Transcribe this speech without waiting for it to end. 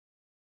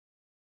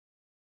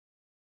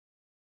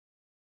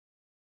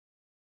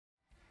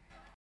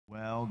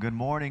Well, good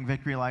morning,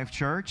 Victory Life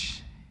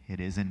Church. It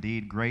is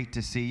indeed great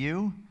to see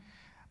you.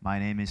 My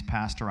name is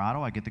Pastor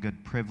Otto. I get the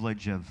good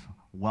privilege of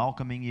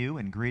welcoming you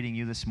and greeting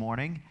you this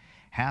morning.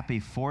 Happy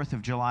 4th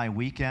of July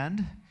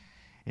weekend.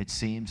 It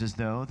seems as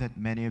though that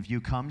many of you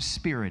come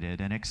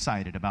spirited and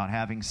excited about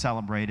having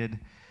celebrated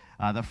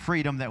the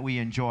freedom that we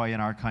enjoy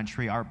in our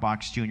country. Art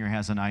Box Jr.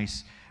 has a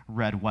nice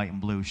red, white, and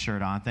blue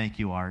shirt on. Thank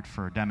you, Art,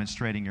 for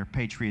demonstrating your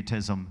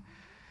patriotism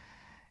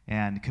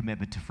and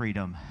commitment to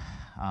freedom.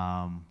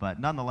 But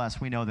nonetheless,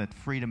 we know that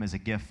freedom is a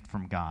gift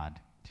from God,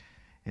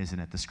 isn't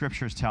it? The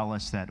scriptures tell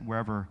us that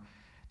wherever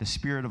the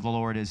Spirit of the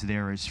Lord is,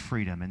 there is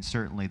freedom. And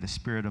certainly the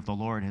Spirit of the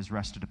Lord has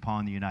rested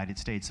upon the United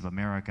States of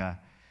America,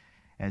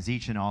 as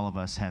each and all of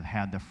us have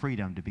had the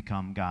freedom to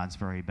become God's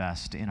very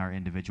best in our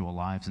individual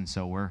lives. And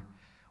so we're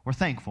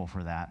thankful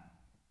for that.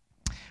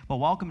 Well,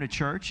 welcome to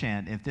church.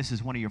 And if this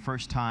is one of your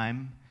first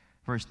times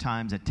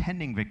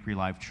attending Victory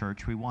Life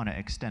Church, we want to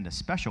extend a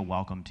special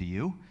welcome to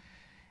you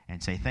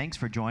and say thanks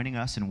for joining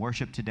us in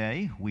worship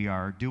today. We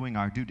are doing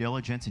our due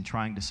diligence in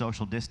trying to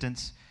social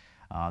distance.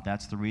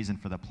 That's the reason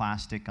for the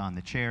plastic on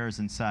the chairs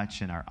and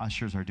such, and our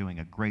ushers are doing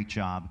a great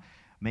job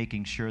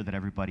making sure that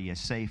everybody is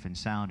safe and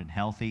sound and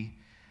healthy.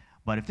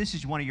 But if this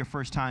is one of your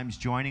first times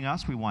joining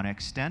us, we want to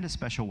extend a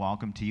special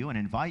welcome to you and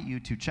invite you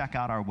to check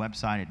out our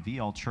website at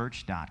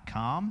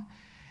vlchurch.com.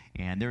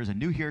 And there's a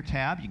New Here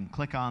tab. You can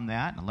click on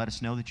that and let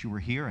us know that you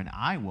were here, and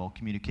I will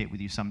communicate with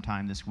you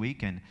sometime this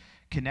week and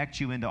connect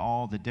you into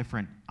all the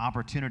different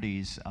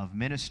opportunities of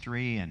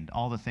ministry and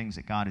all the things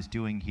that God is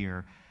doing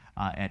here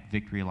at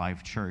Victory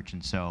Life Church.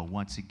 And so,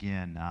 once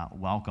again,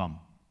 welcome.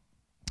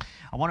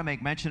 I want to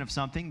make mention of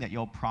something that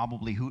you'll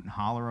probably hoot and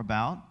holler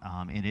about.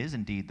 It is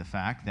indeed the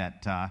fact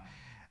that,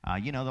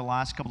 the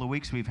last couple of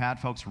weeks we've had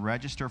folks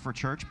register for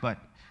church, but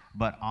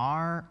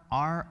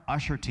our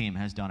usher team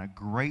has done a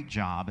great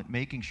job at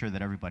making sure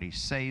that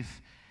everybody's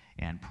safe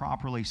and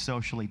properly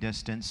socially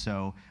distanced.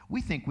 So we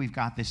think we've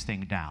got this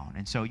thing down.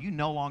 And so you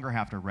no longer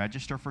have to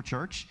register for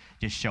church.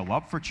 Just show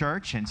up for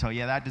church. And so,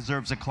 yeah, that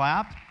deserves a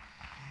clap.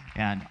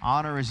 And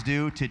honor is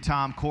due to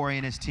Tom Corey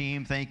and his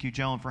team. Thank you,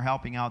 Joan, for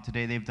helping out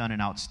today. They've done an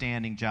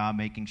outstanding job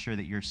making sure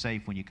that you're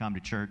safe when you come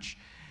to church.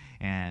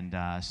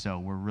 And so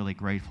we're really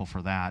grateful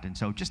for that. And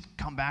so just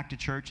come back to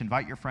church,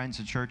 invite your friends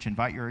to church,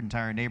 invite your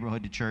entire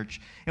neighborhood to church.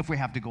 If we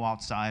have to go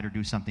outside or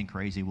do something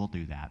crazy, we'll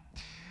do that.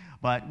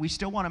 But we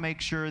still want to make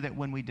sure that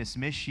when we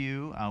dismiss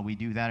you, we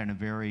do that in a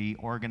very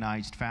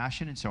organized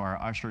fashion. And so our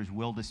ushers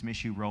will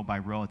dismiss you row by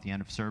row at the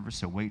end of service.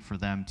 So wait for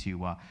them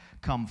to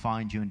come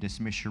find you and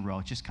dismiss your row.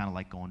 It's just kind of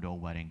like going to a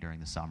wedding during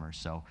the summer.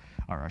 So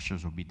our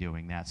ushers will be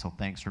doing that. So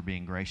thanks for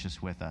being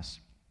gracious with us.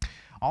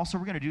 Also,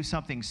 we're going to do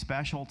something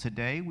special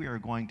today. We are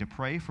going to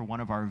pray for one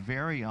of our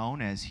very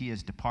own as he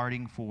is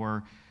departing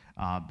for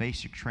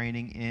basic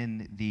training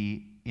in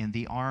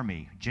the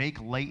Army. Jake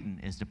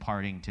Layton is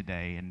departing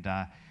today. And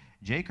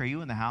Jake, are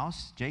you in the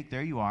house? Jake,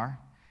 there you are.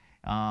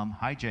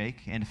 Hi,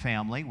 Jake and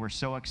family. We're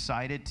so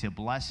excited to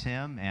bless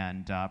him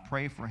and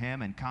pray for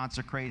him and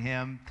consecrate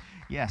him.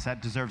 Yes,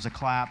 that deserves a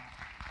clap.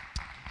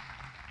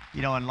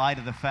 You know, in light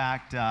of the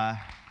fact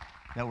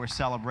that we're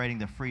celebrating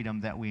the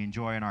freedom that we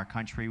enjoy in our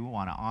country, we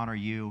want to honor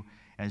you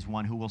as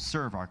one who will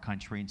serve our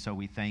country. And so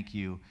we thank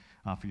you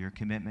for your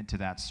commitment to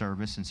that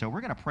service. And so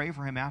we're going to pray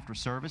for him after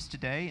service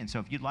today. And so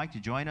if you'd like to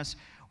join us,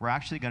 we're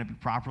actually going to be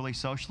properly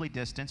socially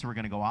distanced. We're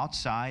going to go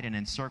outside and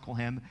encircle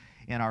him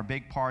in our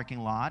big parking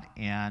lot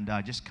and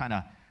just kind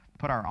of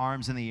put our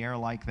arms in the air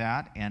like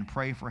that and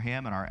pray for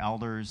him. And our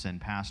elders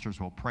and pastors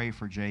will pray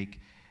for Jake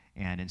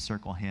and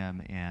encircle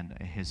him and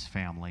his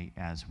family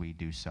as we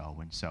do so.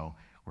 And so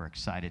we're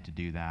excited to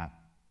do that.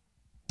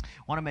 I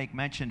want to make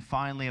mention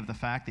finally of the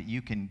fact that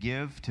you can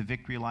give to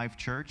Victory Life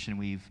Church, and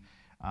we've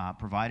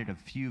provided a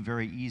few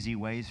very easy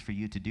ways for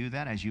you to do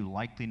that. As you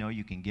likely know,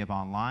 you can give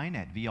online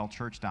at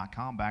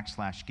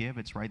vlchurch.com/give.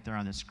 It's right there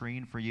on the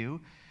screen for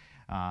you.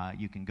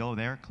 You can go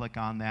there, click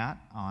on that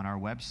on our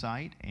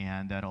website,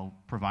 and that'll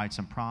provide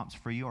some prompts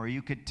for you. Or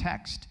you could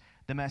text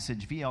the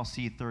message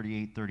VLC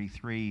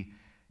 3833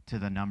 to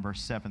the number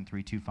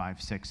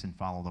 73256 and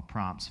follow the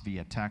prompts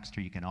via text.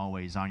 Or you can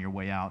always, on your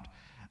way out,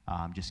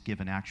 just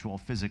give an actual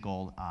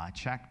physical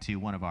check to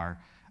one of our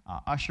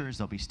ushers.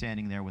 They'll be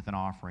standing there with an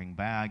offering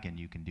bag, and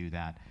you can do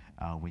that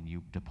when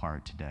you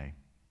depart today.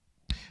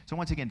 So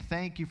once again,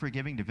 thank you for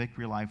giving to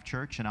Victory Life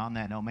Church. And on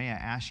that note, may I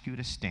ask you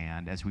to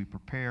stand as we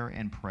prepare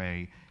and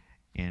pray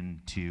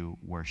into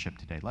worship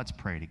today. Let's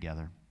pray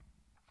together.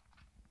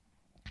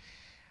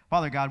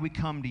 Father God, we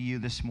come to you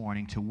this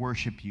morning to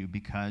worship you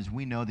because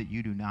we know that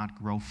you do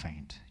not grow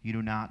faint. You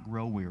do not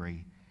grow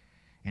weary.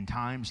 In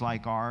times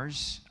like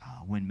ours,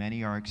 when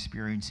many are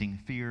experiencing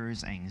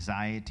fears,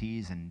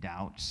 anxieties, and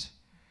doubts,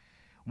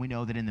 we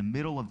know that in the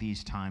middle of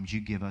these times,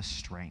 you give us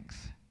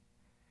strength.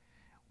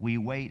 We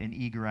wait in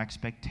eager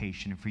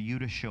expectation for you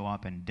to show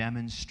up and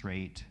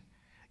demonstrate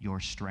your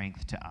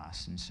strength to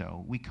us. And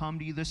so we come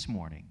to you this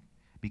morning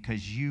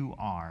because you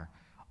are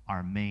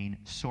our main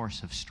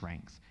source of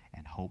strength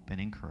and hope and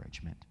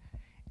encouragement.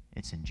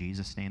 It's in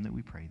Jesus' name that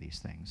we pray these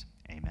things.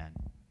 Amen.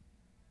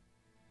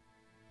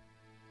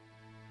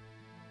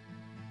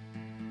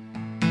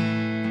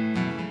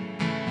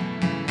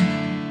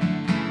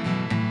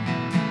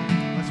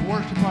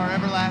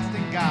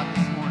 God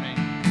this morning.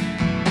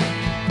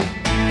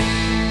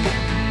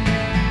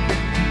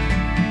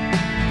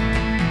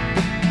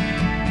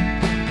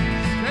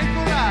 Strength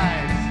will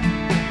rise.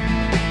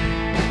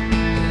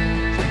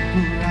 Strength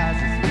will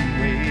rise as we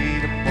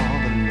wait upon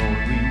the Lord.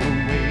 We will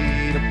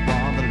wait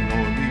upon the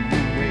Lord. We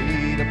will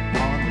wait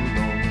upon the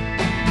Lord.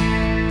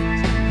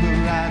 Strength will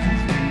rise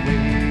as we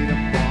wait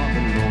upon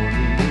the Lord.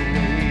 We will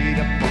wait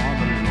upon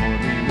the Lord.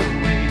 We will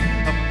wait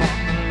upon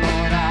the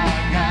Lord our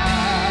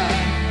God.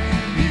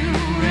 You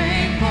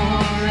reign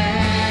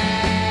forever.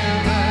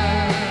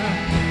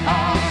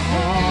 Our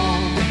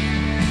hope,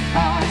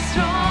 our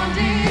strong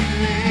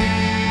deliverer.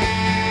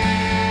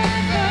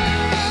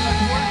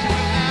 Let's worship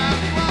Him now.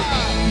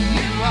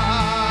 You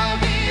are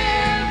the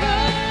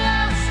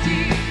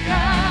everlasting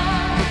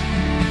God.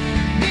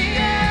 The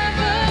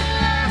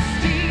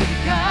everlasting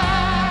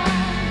God.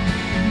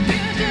 You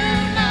do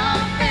not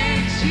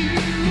faint, you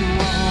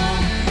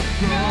won't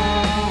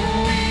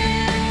grow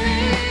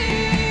weary.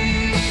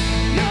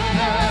 You're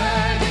the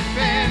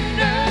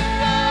defender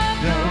of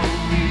the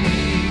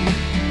weak.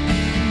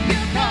 You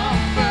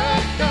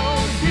comfort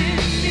those in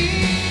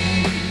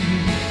need.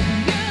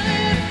 You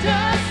lift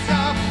us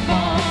up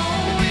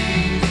on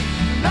wings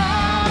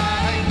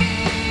like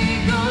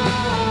eagles.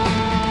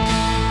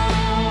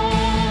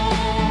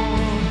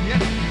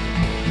 Yes.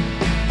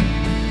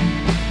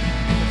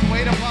 Let's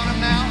wait upon Him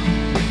now.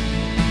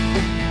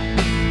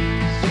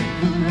 Strength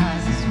will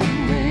rise as we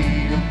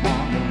wait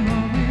upon the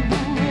Lord. We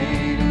will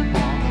wait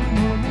upon the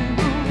Lord. We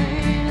will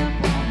wait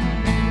upon the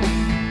Lord.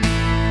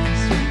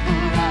 Strength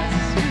will rise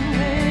as we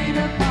wait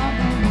upon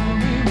the Lord.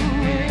 We will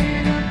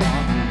wait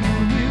upon the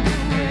Lord. We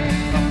will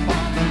wait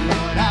upon the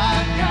Lord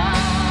our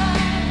God.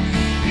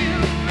 You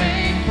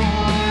reign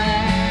forever.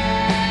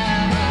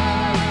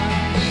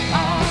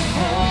 Our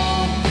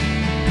hope,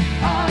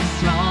 our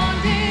strong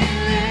deliverer.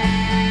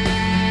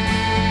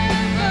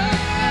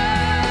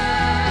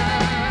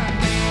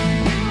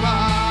 You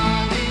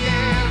are the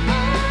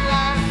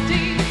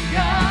everlasting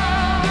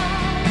God.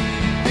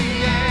 The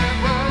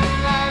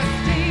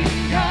everlasting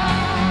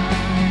God.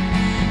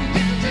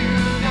 You do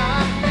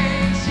not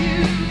faint, you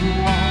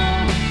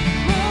won't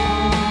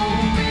grow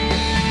weary.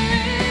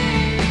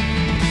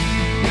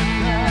 You're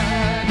the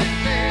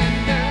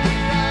defender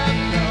of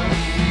the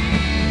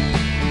weak.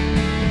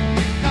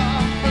 You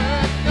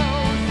comfort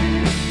those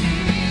in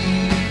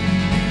need.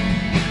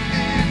 You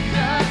lift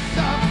us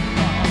up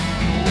on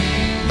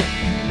wings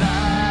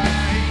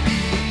like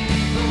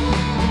eagles.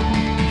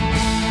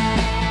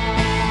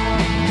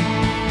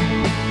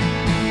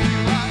 You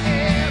are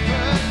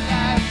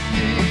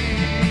everlasting,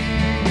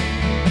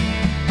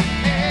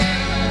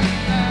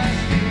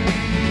 everlasting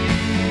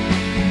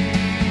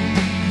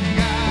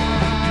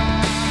God.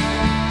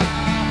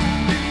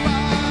 You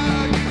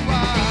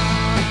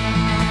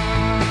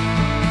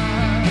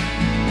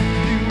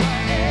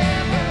are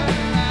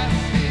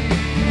everlasting,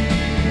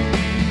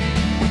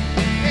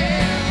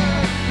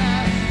 everlasting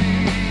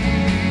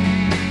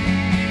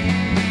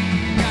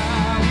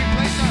God. We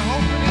place our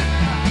hope in Him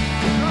and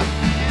trust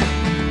in Him.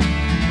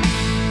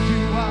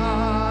 You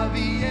are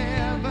the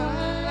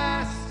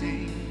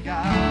everlasting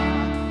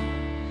God,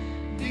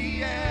 the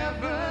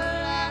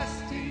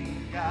everlasting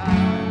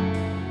God.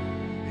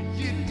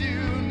 You do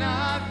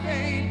not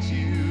faint,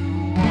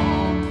 you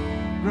won't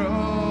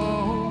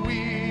grow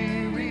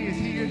weary. Is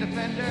He your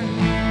defender?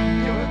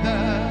 You're the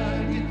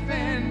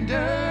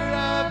defender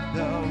of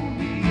the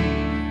weak.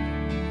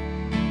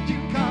 You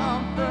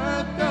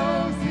comfort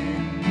those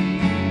in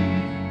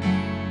need.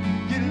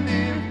 You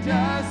lift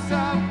us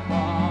up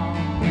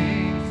on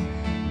wings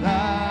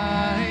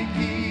like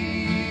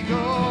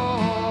eagles.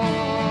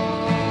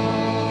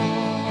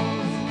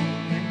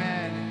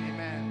 Amen.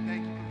 Amen.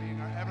 Thank you for being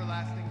our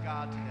everlasting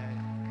God today.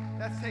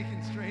 That's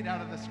taken straight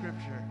out of the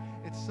scripture.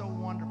 It's so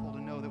wonderful to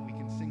know that we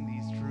can sing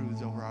these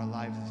truths over our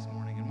lives this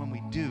morning. And when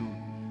we do,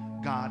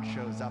 God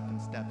shows up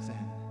and steps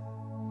in.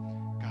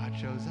 God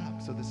shows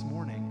up. So this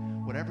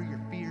morning, whatever your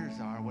fears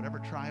are, whatever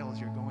trials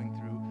you're going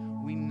through,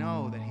 we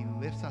know that He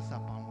lifts us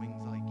up on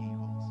wings like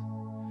eagles.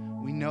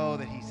 We know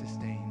that He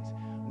sustains.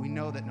 We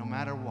know that no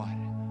matter what,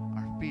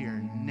 our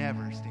fear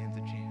never stands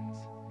a chance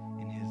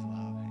in His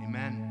love.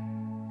 Amen.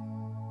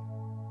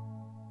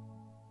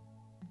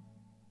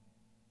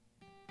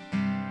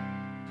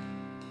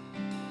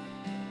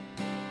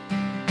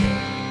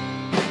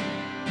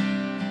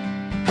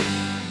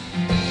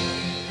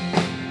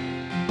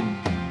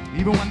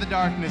 Even when the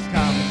darkness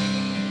comes,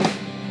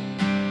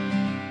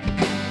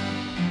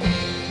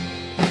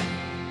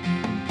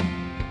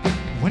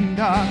 when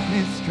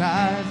darkness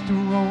tries to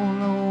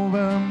roll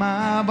over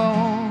my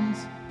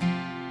bones,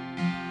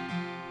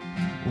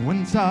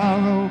 when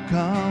sorrow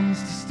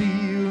comes to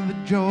steal the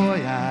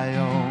joy I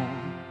own,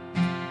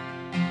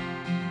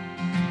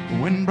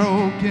 when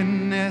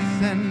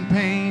brokenness and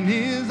pain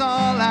is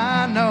all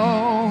I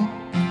know,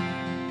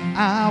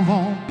 I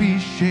won't be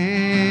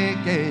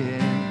shaken.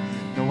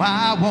 No,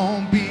 I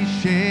won't be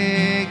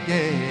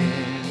shaken.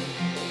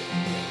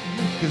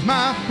 'Cause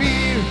my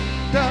fear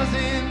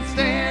doesn't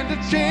stand a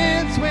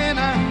chance when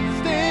I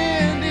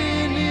stand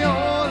in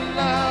your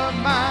love.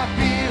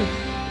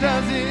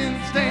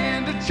 doesn't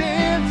stand a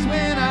chance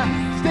when I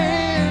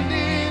stand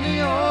in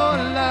your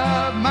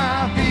love.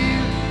 My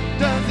fear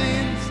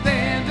doesn't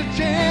stand a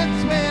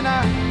chance when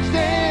I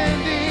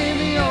stand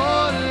in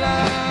your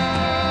love.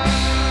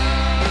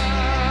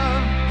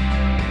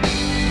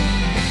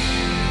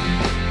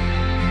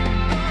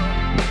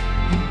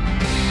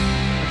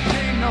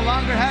 Shame no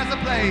longer has a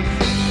place.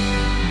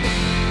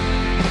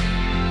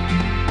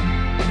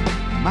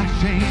 My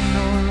shame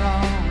no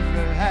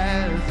longer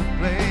has a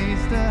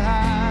place to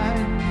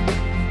hide,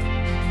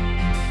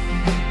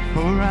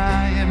 for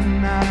I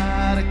am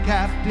not a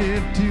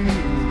captive to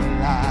the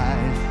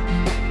lies,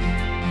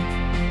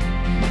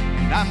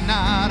 and I'm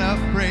not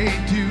afraid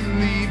to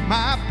leave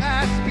my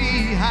past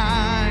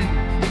behind.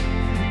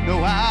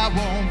 No, I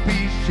won't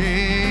be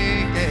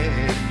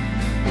shaken.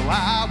 No,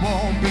 I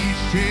won't be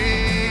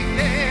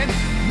shaken.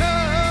 No,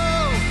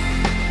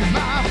 'cause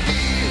my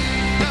fear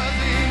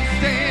doesn't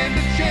stand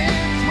a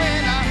chance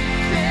when I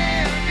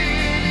stand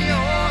in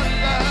your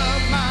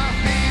love. My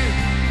fear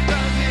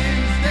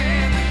doesn't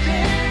stand a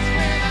chance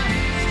when I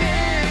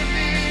stand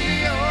in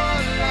your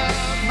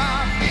love. My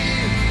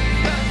fear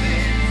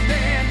doesn't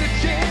stand a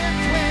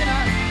chance when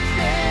I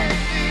stand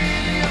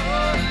in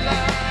your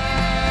love.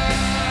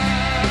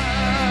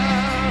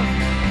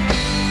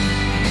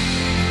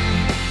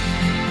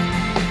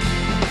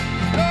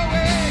 No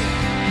way.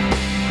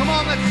 Come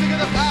on, let's sing of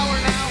the power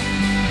now.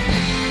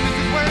 This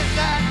is where it's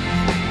at.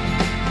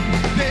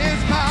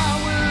 There's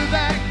power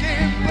that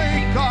can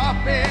break off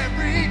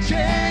every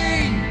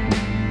chain.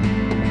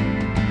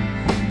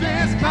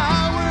 There's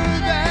power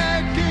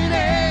that can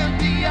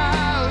empty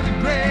out a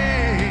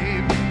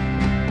grave.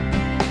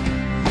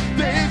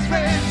 There's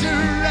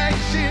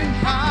resurrection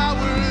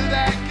power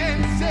that can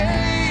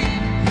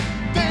save.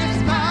 There's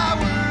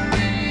power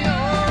in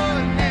your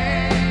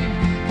name.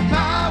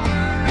 Power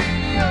in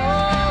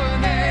your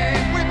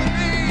name. We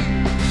believe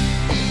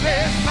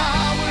there's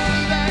power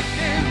that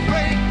can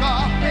break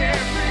off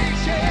every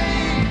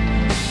chain.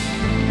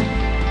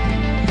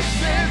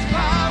 There's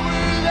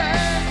power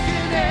that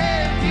can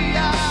empty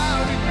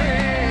out a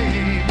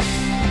grave.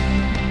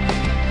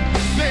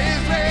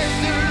 There's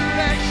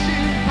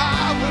resurrection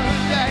power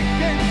that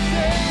can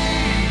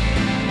save.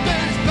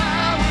 There's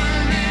power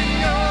in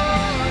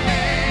your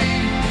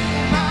name.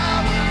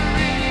 Power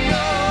in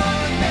your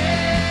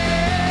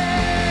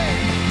name.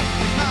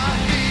 My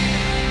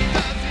fear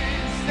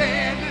doesn't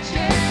stand a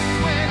chance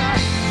when I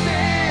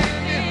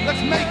stand in.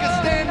 Let's make a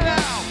stand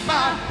now.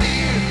 My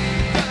fear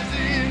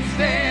doesn't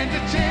stand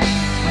a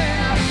chance when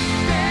I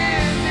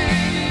stand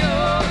in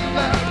your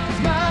love.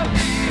 'Cause my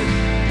fear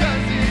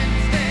doesn't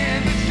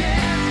stand a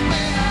chance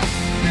when I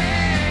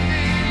stand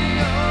in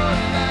your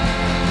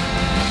love.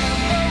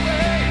 No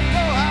way,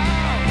 no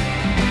how.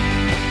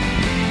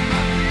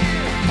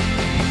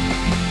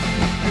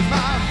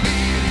 My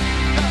fear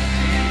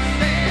doesn't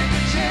stand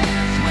a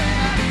chance when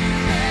I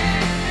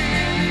stand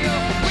in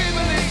your. We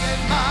believe it.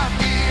 My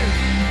fear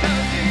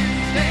doesn't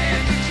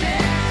stand a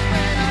chance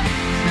when I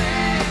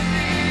stand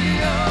in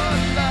your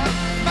love.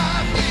 My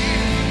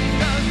fear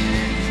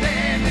doesn't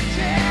stand a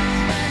chance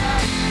when I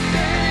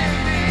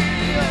stand in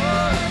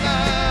your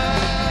love.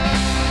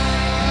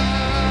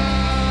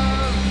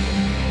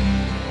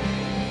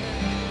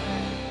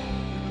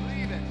 We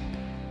believe it.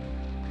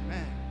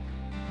 Amen.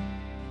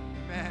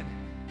 Amen.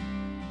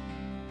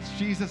 It's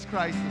Jesus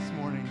Christ this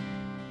morning.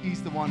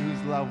 He's the one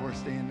whose love we're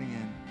standing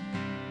in.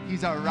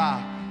 He's our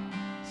rock.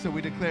 So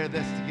we declare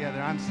this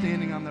together. I'm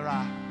standing on the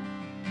rock.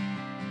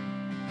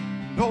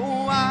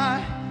 No,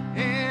 I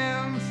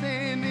am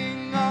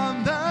standing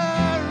on the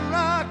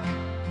rock.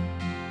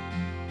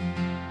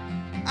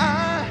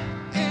 I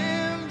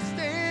am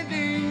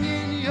standing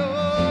in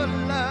your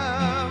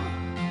love.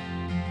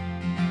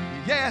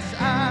 Yes,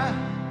 I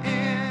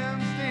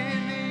am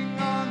standing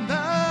on the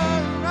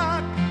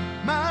rock,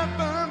 my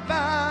firm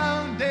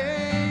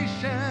foundation,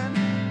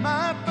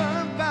 my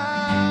firm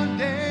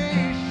foundation.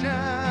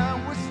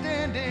 We're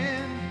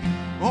standing.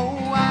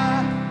 Oh,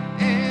 I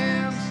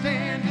am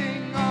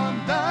standing on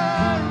the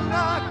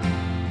rock.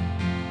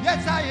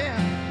 Yes, I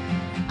am.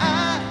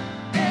 I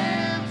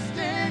am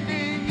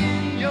standing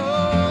in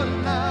your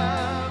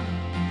love.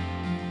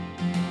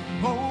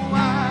 Oh,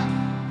 I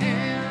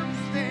am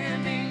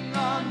standing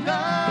on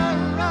the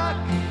rock,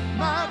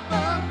 my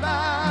firm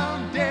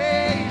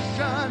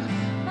foundation,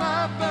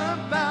 my firm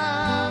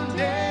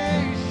foundation.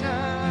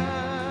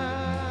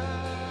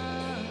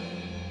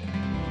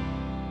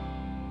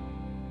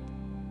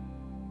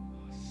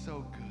 So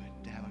good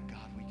to have a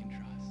God we can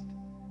trust,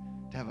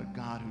 to have a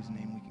God whose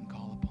name we can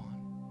call upon.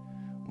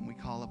 When we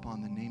call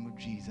upon the name of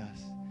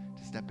Jesus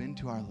to step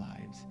into our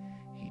lives,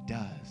 he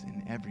does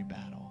in every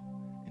battle,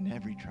 in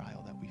every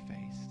trial that we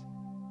faced.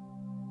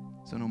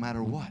 So no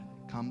matter what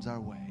comes our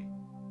way,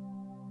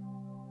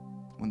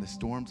 when the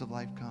storms of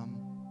life come,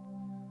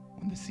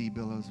 when the sea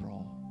billows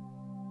roll,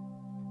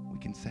 we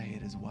can say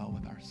it is well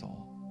with our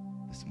soul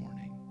this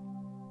morning.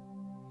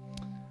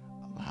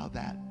 Allow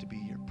that to be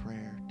your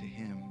prayer to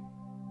him,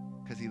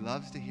 because he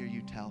loves to hear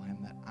you tell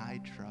him that I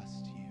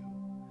trust you.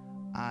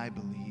 I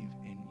believe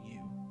in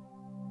you.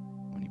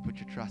 put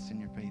your trust and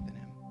your faith in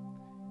him,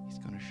 he's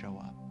going to show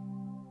up.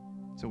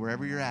 So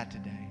wherever you're at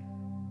today,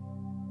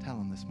 tell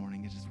him this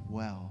morning, it is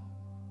well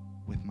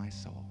with my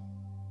soul.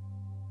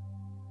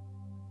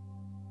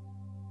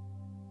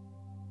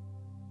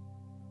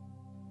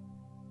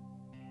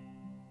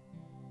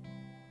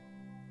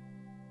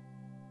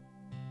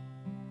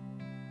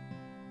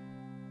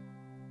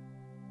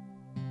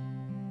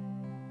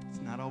 It's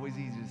not always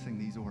easy to sing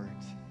these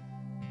words,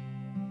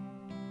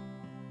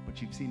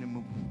 but you've seen him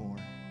move before,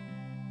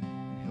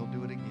 and he'll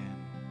do it again,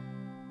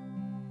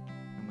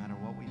 no matter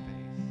what we face.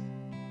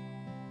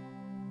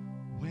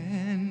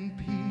 When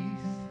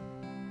peace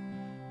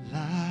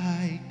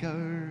like a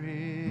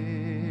river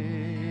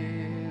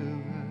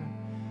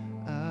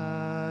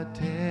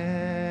attended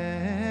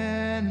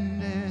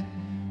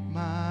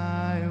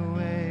my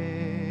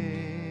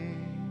way,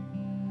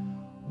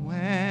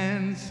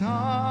 when sorrows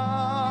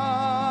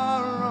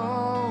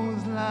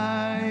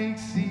like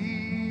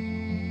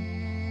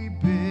sea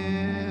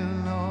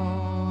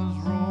billows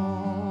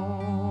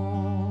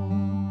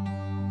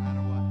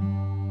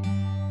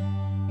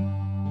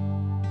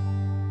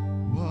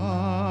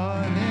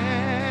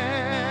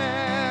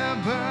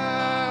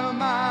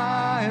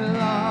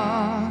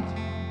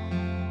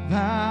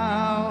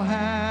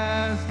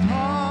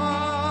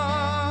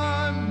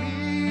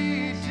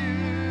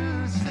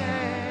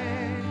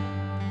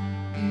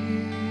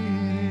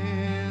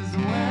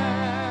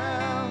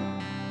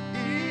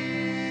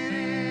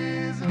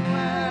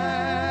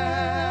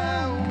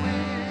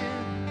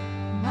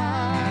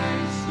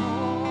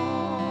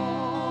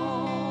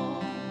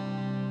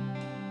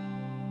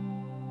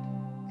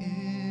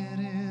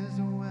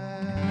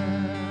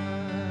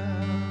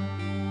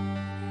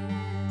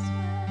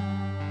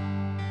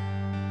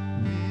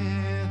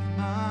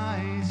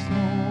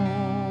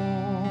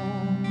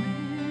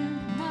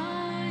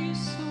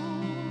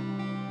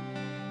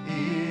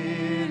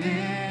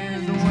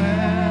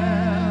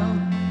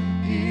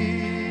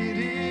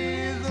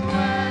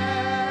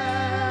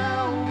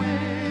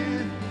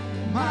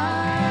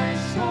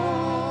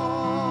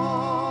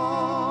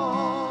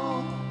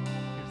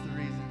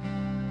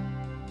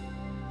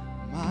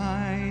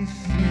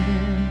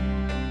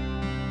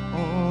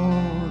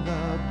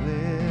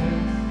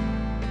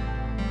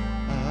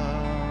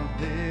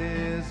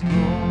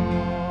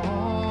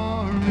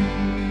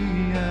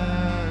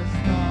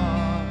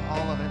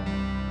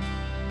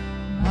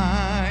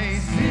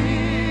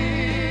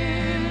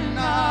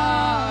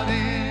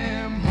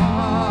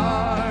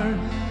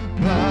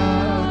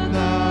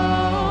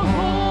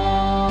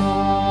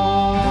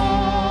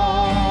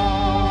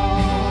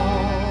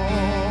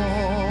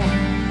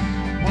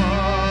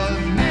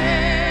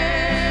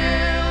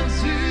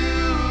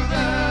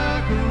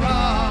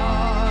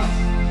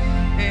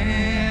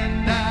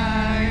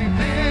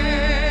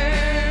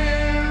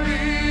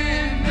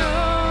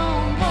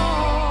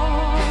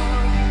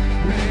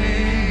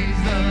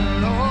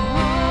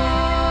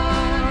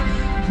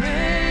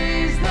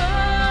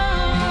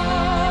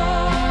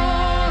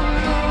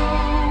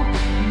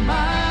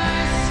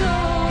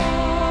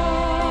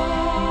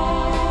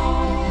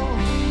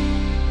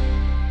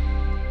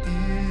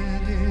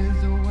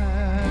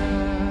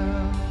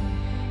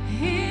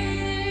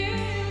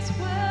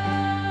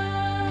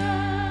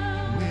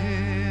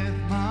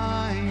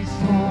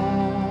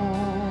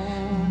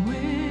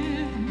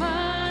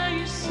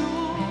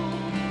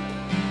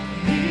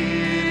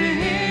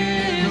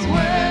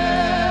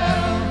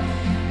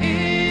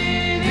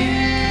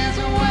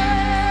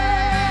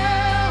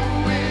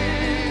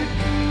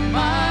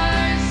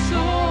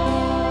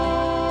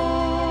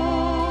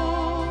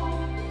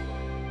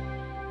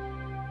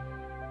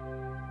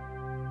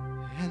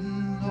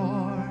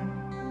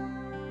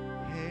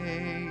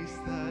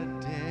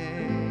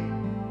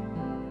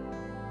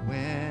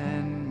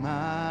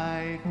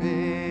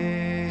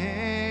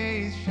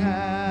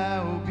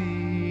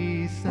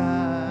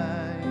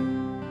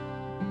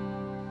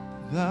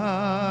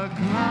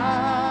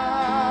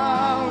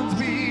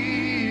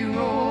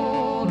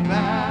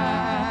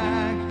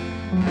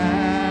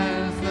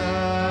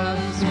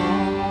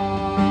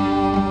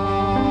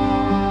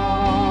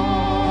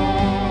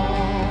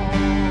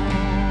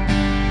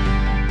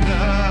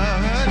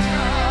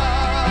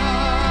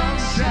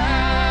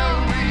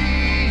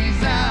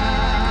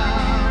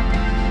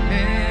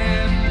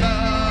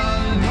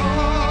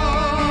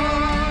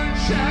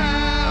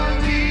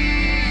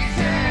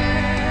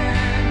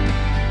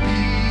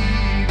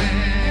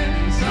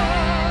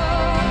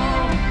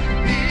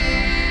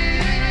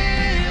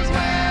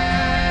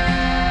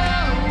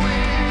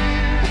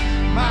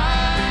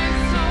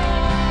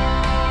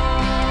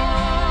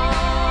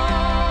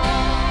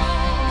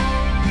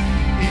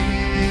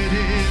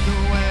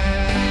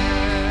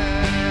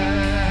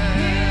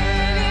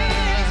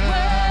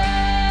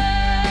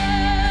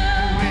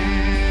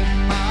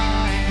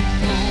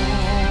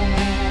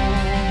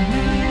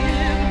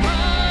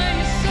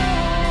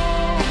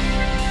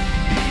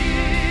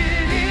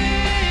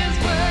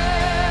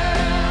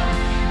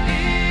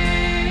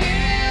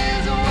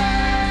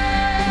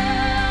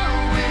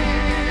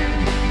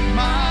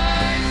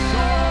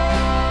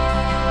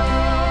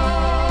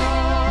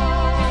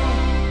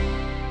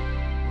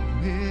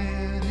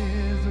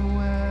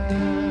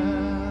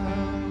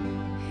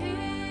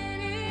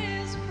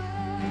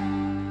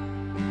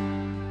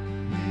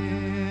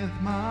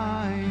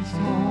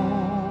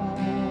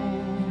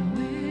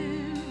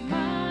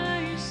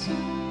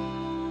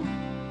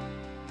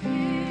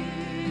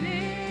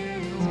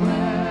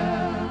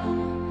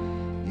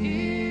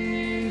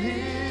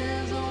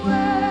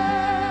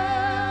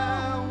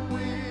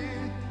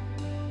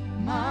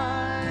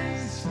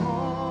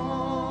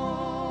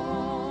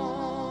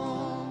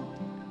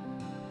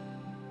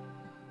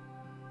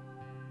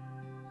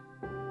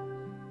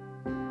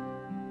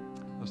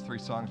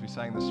songs we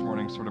sang this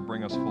morning sort of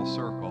bring us full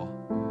circle.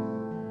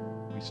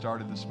 We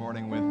started this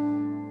morning with,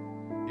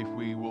 if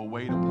we will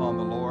wait upon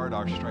the Lord,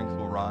 our strength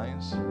will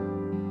rise.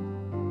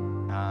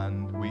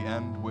 And we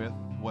end with,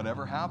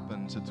 whatever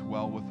happens, it's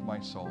well with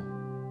my soul.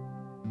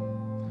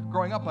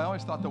 Growing up, I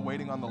always thought that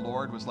waiting on the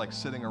Lord was like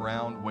sitting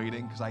around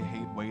waiting, because I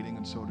hate waiting,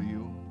 and so do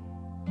you.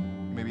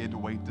 Maybe you had to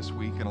wait this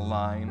week in a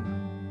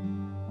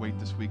line, wait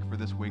this week for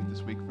this, wait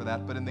this week for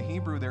that. But in the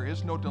Hebrew, there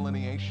is no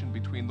delineation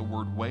between the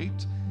word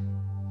wait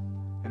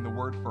and the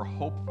word for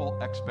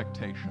hopeful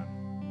expectation.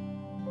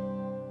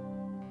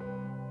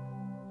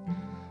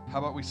 How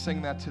about we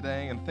sing that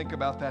today and think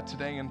about that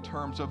today in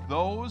terms of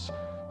those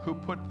who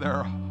put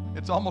their,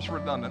 it's almost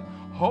redundant,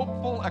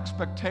 hopeful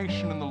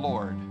expectation in the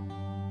Lord.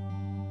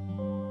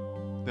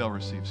 They'll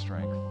receive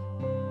strength.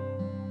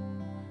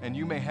 And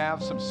you may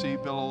have some sea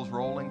billows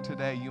rolling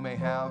today. You may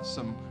have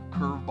some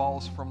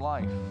curveballs from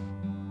life.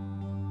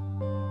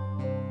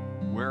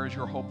 Where is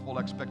your hopeful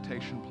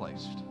expectation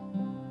placed?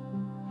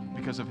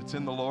 Because if it's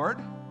in the Lord,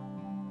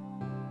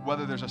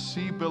 whether there's a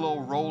sea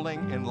billow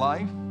rolling in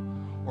life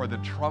or the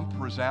trump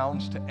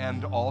resounds to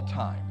end all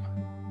time,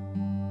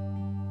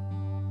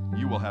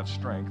 you will have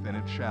strength and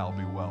it shall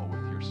be well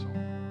with your soul.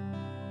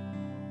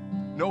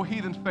 No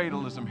heathen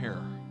fatalism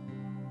here.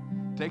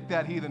 Take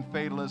that heathen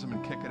fatalism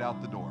and kick it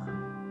out the door.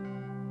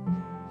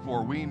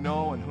 For we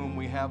know in whom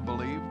we have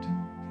believed,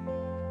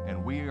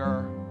 and we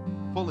are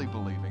fully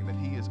believing that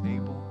he is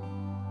able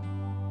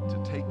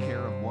to take care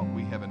of what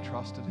we have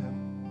entrusted him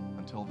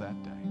until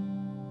that day.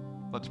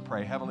 Let's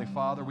pray. Heavenly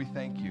Father, we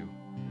thank you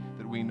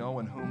that we know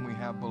in whom we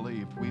have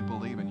believed. We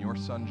believe in your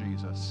Son,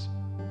 Jesus.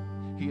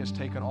 He has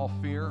taken all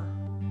fear,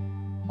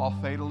 all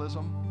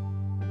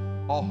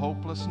fatalism, all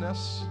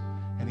hopelessness,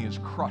 and he has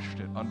crushed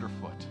it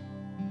underfoot.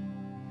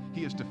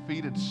 He has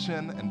defeated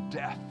sin and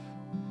death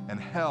and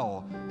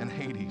hell and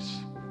Hades.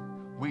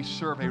 We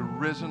serve a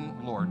risen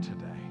Lord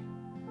today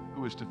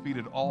who has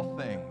defeated all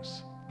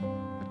things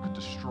that could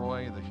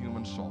destroy the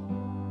human soul.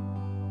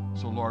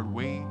 So, Lord,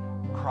 we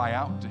cry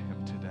out to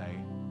him today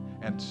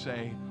and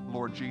say,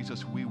 Lord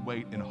Jesus, we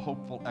wait in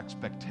hopeful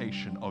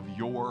expectation of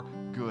your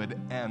good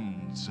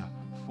ends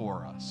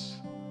for us.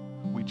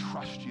 We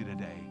trust you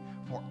today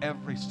for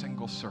every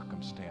single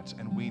circumstance,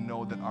 and we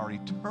know that our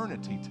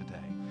eternity today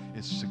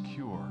is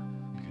secure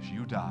because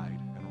you died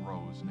and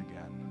rose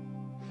again.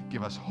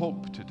 Give us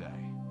hope today.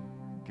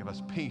 Give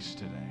us peace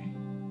today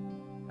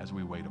as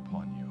we wait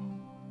upon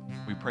you.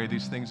 We pray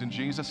these things in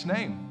Jesus'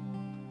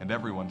 name. And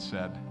everyone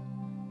said,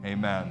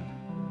 amen.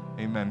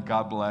 Amen.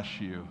 God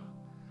bless you.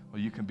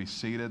 Well, you can be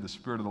seated. The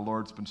Spirit of the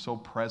Lord's been so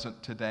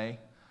present today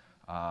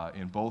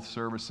in both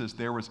services.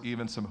 There was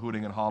even some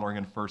hooting and hollering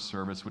in first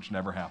service, which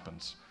never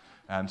happens.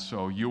 And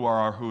so you are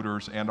our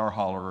hooters and our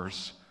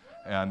hollerers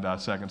and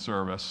second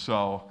service.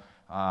 So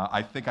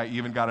I think I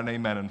even got an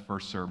amen in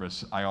first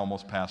service. I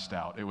almost passed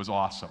out. It was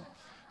awesome.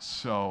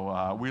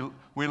 So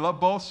we love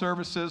both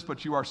services,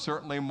 but you are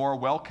certainly more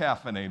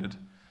well-caffeinated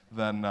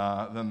than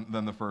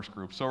the first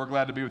group. So we're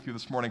glad to be with you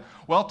this morning.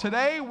 Well,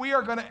 today we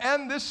are going to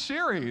end this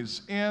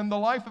series in the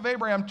life of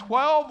Abraham.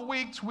 12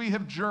 weeks we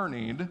have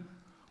journeyed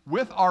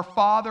with our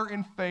father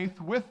in faith,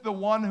 with the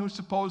one who's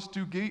supposed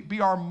to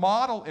be our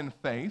model in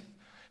faith.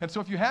 And so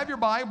if you have your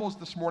Bibles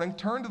this morning,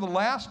 turn to the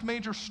last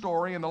major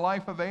story in the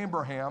life of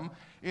Abraham.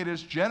 It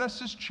is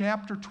Genesis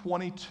chapter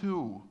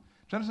 22.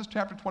 Genesis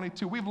chapter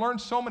 22. We've learned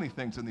so many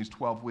things in these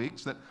 12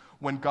 weeks that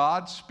when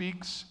God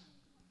speaks,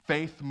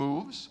 faith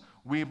moves.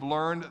 We've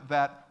learned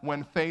that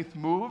when faith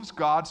moves,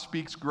 God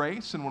speaks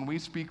grace. And when we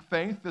speak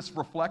faith, this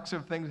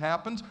reflexive thing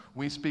happens.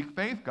 We speak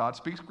faith, God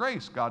speaks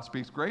grace. God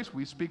speaks grace,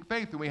 we speak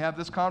faith. And we have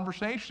this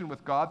conversation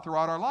with God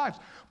throughout our lives.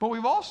 But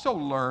we've also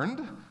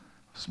learned,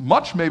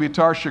 much maybe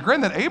to our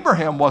chagrin, that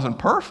Abraham wasn't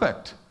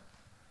perfect.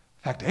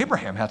 In fact,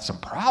 Abraham had some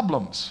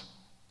problems.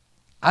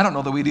 I don't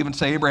know that we'd even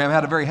say Abraham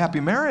had a very happy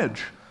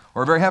marriage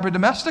or a very happy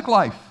domestic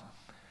life.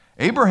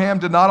 Abraham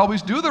did not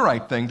always do the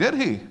right thing, did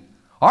he?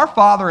 Our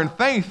father in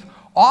faith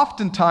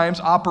oftentimes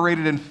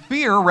operated in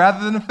fear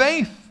rather than in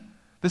faith.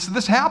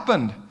 This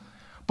happened.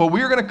 But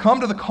we are going to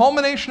come to the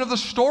culmination of the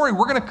story.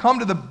 We're going to come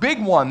to the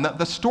big one,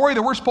 the story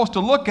that we're supposed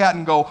to look at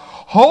and go,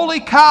 holy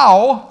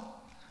cow,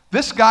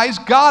 this guy's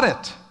got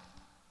it.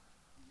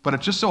 But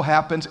it just so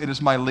happens it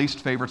is my least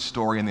favorite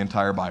story in the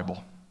entire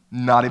Bible.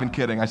 Not even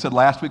kidding. I said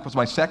last week was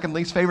my second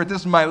least favorite.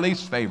 This is my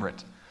least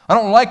favorite. I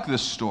don't like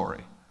this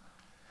story.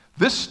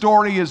 This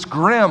story is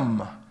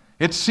grim.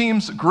 It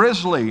seems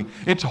grisly.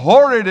 It's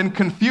horrid and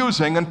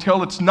confusing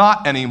until it's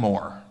not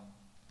anymore.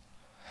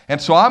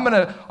 And so I'm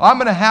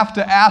gonna have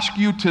to ask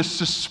you to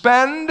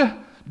suspend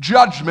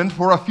judgment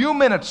for a few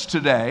minutes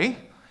today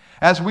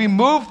as we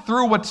move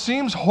through what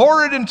seems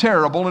horrid and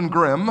terrible and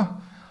grim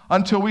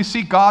until we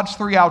see God's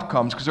three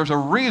outcomes, because there's a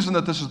reason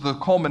that this is the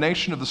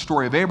culmination of the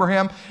story of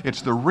Abraham.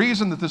 It's the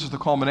reason that this is the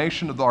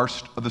culmination of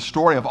the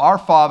story of our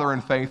father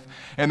in faith,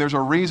 and there's a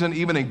reason,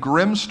 even a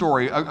grim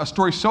story, a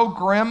story so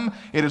grim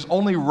it is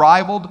only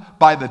rivaled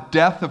by the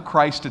death of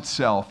Christ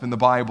itself in the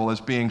Bible as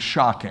being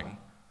shocking.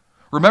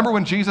 Remember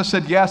when Jesus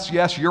said, yes,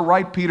 yes, you're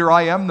right, Peter,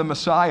 I am the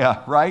Messiah,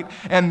 right?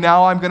 And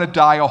now I'm going to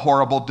die a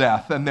horrible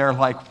death. And they're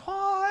like,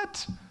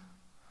 what?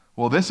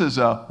 Well, this is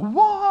a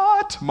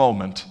what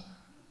moment.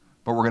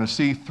 But we're going to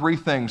see three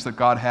things that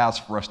God has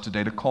for us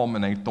today to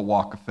culminate the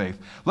walk of faith.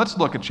 Let's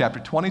look at chapter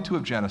 22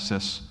 of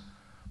Genesis,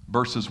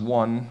 verses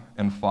 1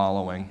 and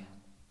following.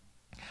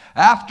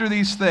 After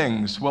these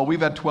things, well,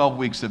 we've had 12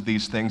 weeks of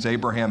these things.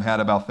 Abraham had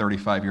about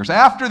 35 years.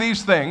 After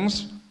these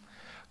things,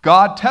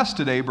 God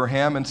tested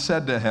Abraham and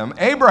said to him,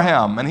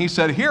 Abraham, and he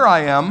said, here I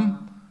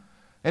am.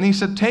 And he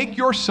said, take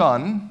your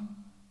son,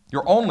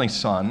 your only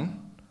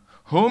son,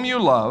 whom you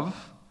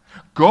love,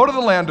 go to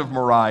the land of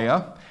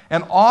Moriah,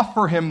 and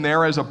offer him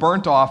there as a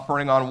burnt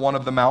offering on one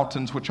of the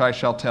mountains which I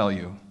shall tell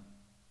you.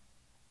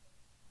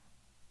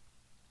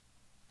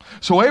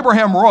 So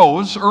Abraham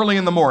rose early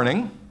in the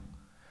morning.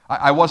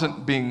 I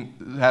wasn't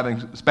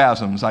having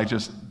spasms.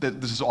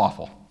 This is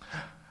awful.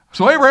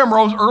 So Abraham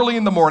rose early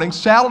in the morning,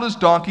 saddled his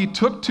donkey,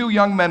 took 2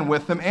 young men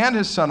with him and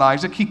his son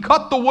Isaac. He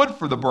cut the wood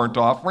for the burnt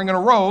offering and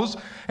arose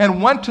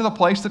and went to the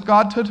place that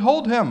God had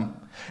told him.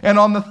 And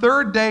on the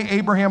 3rd day,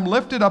 Abraham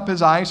lifted up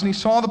his eyes and he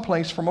saw the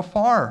place from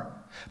afar.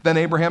 Then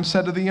Abraham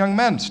said to the young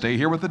men, stay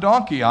here with the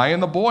donkey. I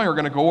and the boy are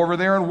going to go over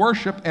there and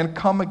worship and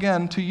come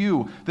again to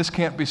you. This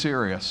can't be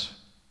serious.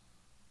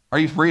 Are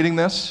you reading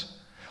this?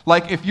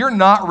 Like, if you're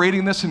not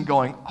reading this and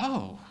going,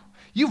 oh,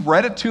 you've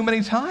read it too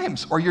many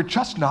times, or you're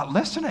just not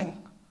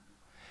listening.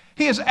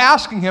 He is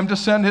asking him to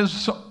send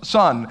his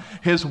son,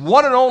 his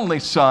one and only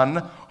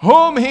son,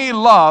 whom he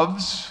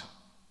loves,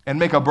 and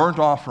make a burnt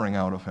offering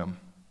out of him.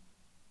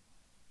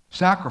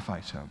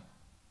 Sacrifice him.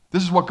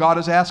 This is what God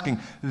is asking.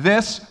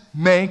 This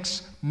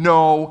makes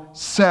no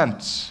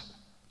sense.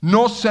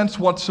 No sense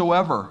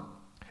whatsoever.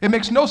 It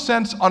makes no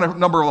sense on a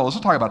number of levels.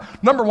 Let's talk about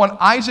it. Number one,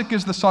 Isaac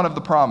is the son of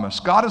the promise.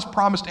 God has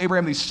promised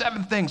Abraham these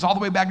 7 things all the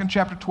way back in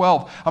chapter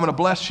 12. I'm going to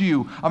bless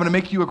you. I'm going to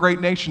make you a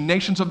great nation.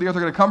 Nations of the earth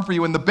are going to come for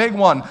you. And the big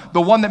one, the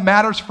one that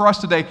matters for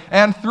us today,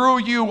 and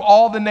through you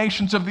all the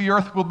nations of the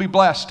earth will be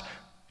blessed.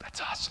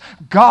 That's us.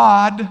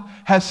 God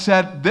has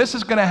said this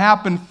is going to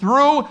happen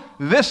through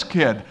this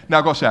kid. Now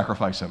go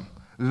sacrifice him.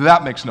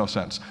 That makes no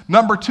sense.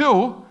 Number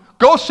 2,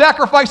 go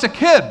sacrifice a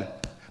kid.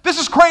 This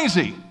is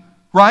crazy,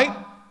 right?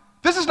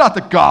 This is not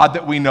the God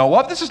that we know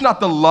of. This is not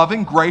the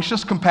loving,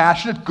 gracious,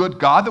 compassionate, good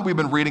God that we've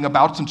been reading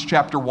about since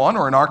chapter 1,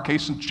 or in our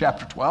case, since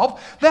chapter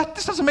 12.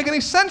 This doesn't make any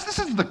sense. This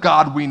isn't the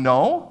God we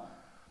know.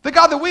 The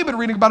God that we've been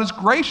reading about is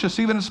gracious,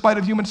 even in spite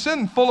of human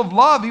sin, full of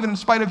love, even in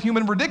spite of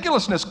human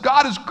ridiculousness.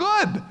 God is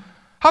good.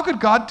 How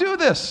could God do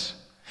this?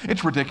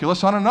 It's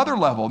ridiculous on another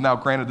level. Now,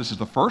 granted, this is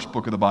the first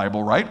book of the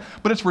Bible, right?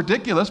 But it's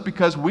ridiculous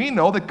because we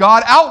know that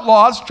God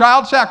outlaws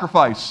child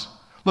sacrifice.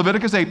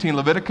 Leviticus 18,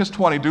 Leviticus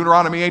 20,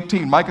 Deuteronomy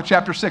 18, Micah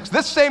chapter 6.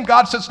 This same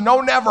God says,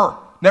 no, never.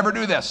 Never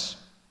do this.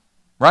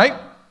 Right?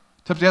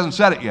 Except he hasn't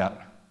said it yet.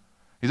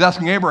 He's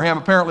asking Abraham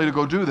apparently to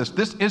go do this.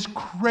 This is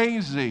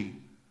crazy.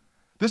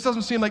 This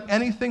doesn't seem like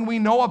anything we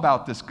know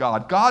about this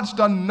God. God's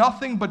done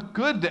nothing but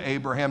good to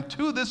Abraham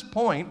to this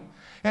point.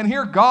 And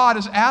here God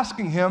is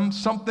asking him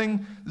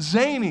something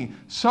zany,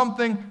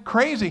 something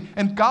crazy.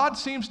 And God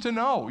seems to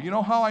know. You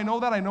know how I know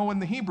that? I know in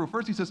the Hebrew.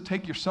 First he says,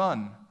 take your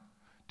son.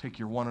 Take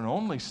your one and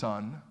only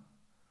son,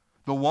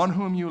 the one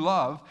whom you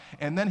love.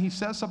 And then he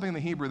says something in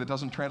the Hebrew that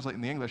doesn't translate in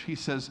the English. He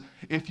says,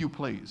 if you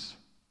please.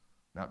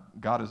 Now,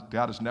 God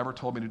has never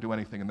told me to do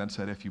anything and then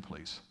said, if you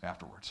please,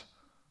 afterwards.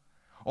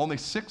 Only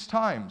 6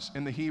 times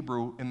in the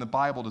Hebrew, in the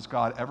Bible, does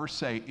God ever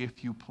say,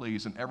 if you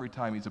please. And every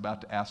time he's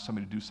about to ask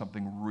somebody to do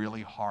something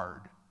really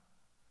hard.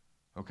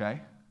 Okay?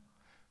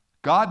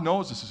 God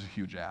knows this is a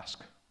huge ask.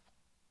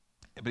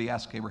 But he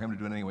asked Abraham to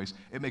do it anyways.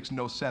 It makes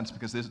no sense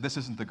because this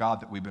isn't the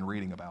God that we've been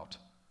reading about.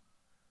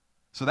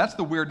 So that's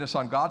the weirdness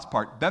on God's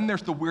part. Then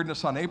there's the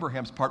weirdness on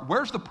Abraham's part.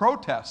 Where's the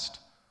protest?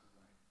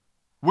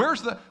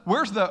 Where's the,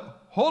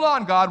 hold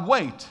on, God,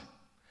 wait.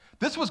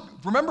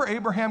 Remember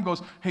Abraham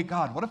goes, hey,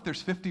 God, what if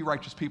there's 50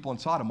 righteous people in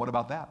Sodom? What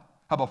about that?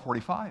 How about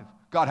 45?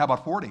 God, how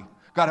about 40?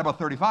 God, how about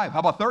 35? How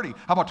about 30?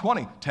 How about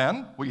 20?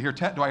 10? Will you hear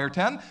 10? Do I hear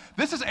 10?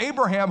 This is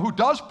Abraham who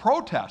does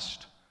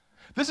protest.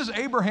 This is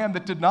Abraham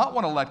that did not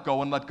want to let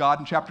go and let God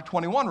in chapter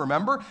 21,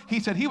 remember?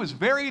 He said he was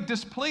very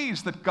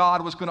displeased that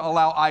God was going to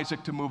allow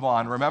Isaac to move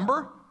on,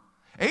 remember?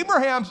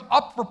 Abraham's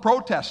up for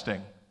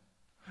protesting.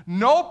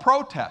 No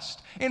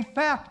protest. In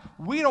fact,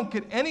 we don't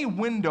get any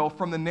window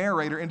from the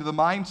narrator into the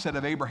mindset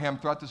of Abraham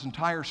throughout this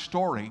entire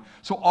story.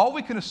 So all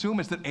we can assume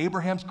is that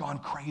Abraham's gone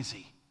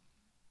crazy,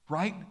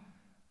 right?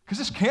 Because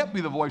this can't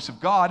be the voice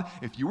of God.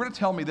 If you were to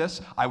tell me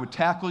this, I would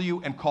tackle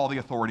you and call the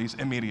authorities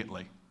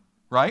immediately,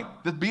 right?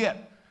 That'd be it.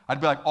 I'd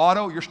be like,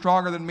 Otto, you're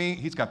stronger than me.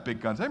 He's got big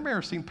guns. Anybody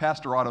ever seen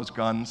Pastor Otto's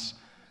guns?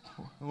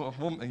 Well,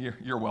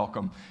 you're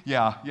welcome.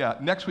 Yeah.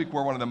 Next week,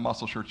 wear one of them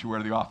muscle shirts you wear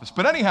to the office.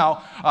 But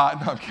anyhow,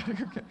 no, I'm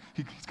kidding.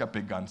 He's got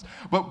big guns.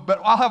 But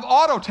I'll have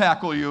Otto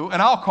tackle you,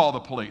 and I'll call the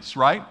police,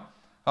 right?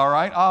 All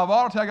right? I'll have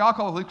Otto tackle you, I'll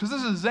call the police, because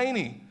this is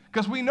zany.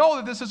 Because we know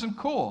that this isn't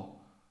cool.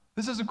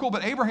 This isn't cool,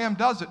 but Abraham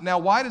does it. Now,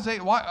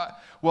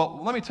 well,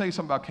 let me tell you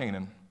something about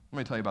Canaan. Let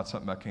me tell you about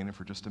something about Canaan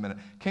for just a minute.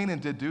 Canaan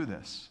did do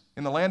this.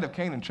 In the land of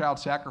Canaan, child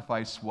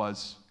sacrifice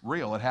was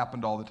real. It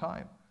happened all the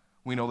time.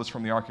 We know this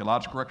from the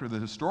archaeological record, the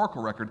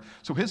historical record.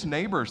 So his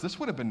neighbors, this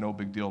would have been no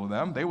big deal to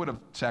them. They would have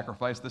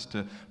sacrificed this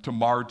to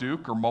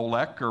Marduk or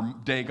Molech or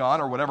Dagon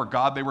or whatever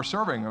god they were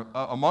serving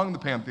among the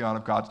pantheon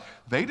of gods.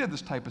 They did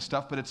this type of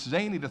stuff, but it's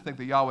zany to think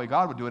that Yahweh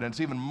God would do it, and it's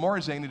even more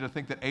zany to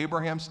think that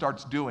Abraham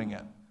starts doing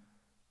it.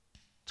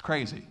 It's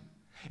crazy.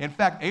 In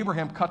fact,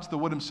 Abraham cuts the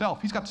wood himself.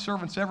 He's got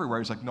servants everywhere.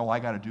 He's like, no, I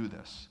got to do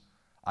this.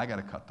 I got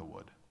to cut the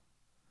wood.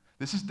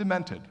 This is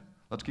demented.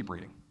 Let's keep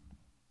reading.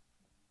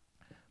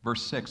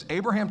 Verse 6,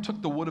 Abraham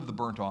took the wood of the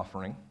burnt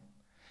offering,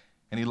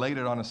 and he laid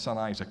it on his son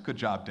Isaac. Good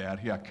job, Dad.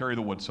 Yeah, carry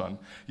the wood, son.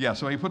 Yeah,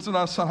 so he puts it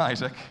on his son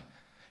Isaac.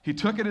 He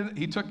took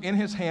in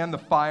his hand the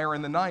fire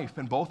and the knife,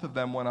 and both of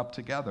them went up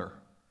together.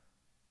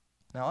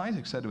 Now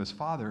Isaac said to his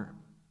father,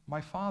 my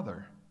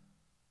father.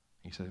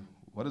 He said,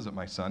 what is it,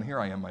 my son?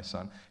 Here I am, my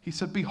son. He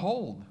said,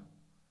 behold,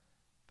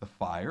 the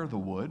fire, the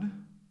wood.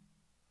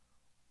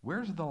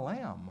 Where's the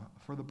lamb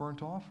for the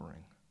burnt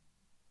offering?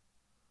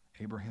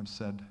 Abraham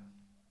said,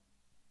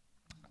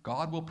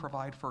 God will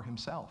provide for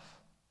himself.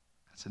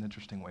 That's an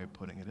interesting way of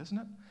putting it, isn't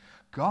it?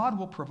 God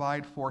will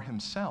provide for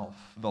himself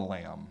the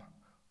lamb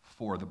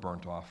for the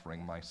burnt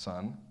offering, my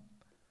son.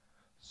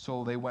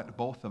 So they went,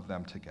 both of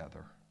them,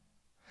 together.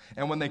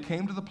 And when they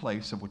came to the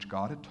place of which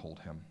God had told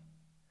him,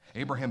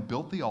 Abraham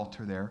built the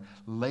altar there,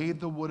 laid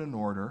the wood in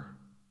order,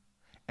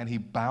 and he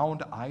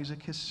bound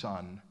Isaac his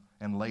son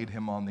and laid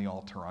him on the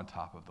altar on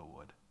top of the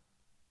wood.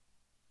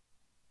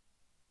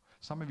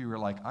 Some of you are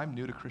like, I'm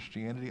new to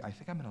Christianity. I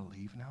think I'm going to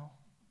leave now.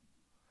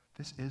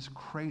 This is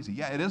crazy.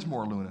 Yeah, it is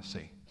more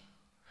lunacy.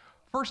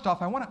 First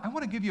off, I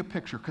want to give you a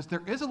picture, because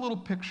there is a little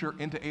picture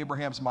into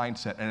Abraham's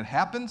mindset, and it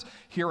happens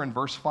here in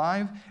verse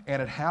 5,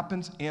 and it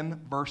happens in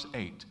verse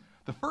 8.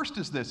 The first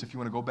is this, if you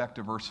want to go back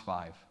to verse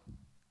 5.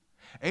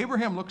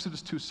 Abraham looks at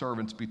his two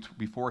servants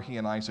before he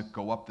and Isaac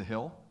go up the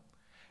hill,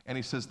 and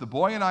he says, the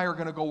boy and I are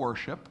going to go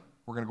worship.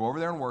 We're going to go over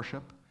there and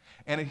worship.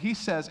 And he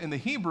says, in the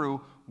Hebrew,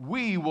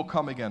 we will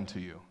come again to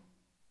you.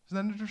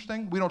 Isn't that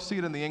interesting? We don't see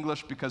it in the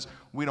English because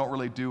we don't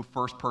really do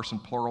first-person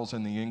plurals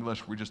in the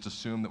English. We just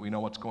assume that we know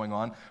what's going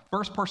on.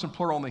 First-person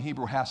plural in the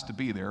Hebrew has to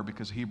be there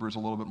because Hebrew is a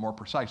little bit more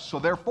precise. So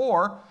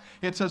therefore,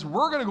 it says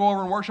we're going to go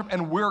over and worship,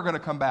 and we're going to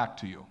come back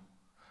to you.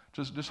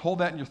 Just hold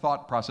that in your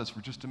thought process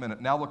for just a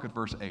minute. Now look at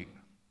verse 8.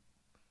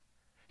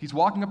 He's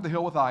walking up the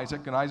hill with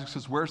Isaac, and Isaac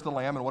says, where's the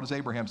lamb? And what does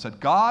Abraham say?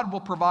 God will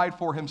provide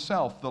for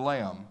himself the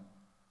lamb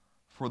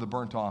for the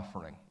burnt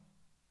offering.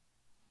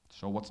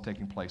 So what's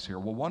taking place here?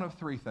 Well, one of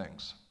three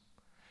things.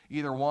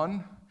 Either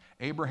one,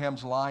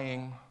 Abraham's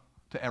lying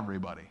to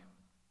everybody.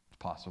 It's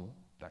possible.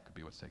 That could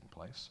be what's taking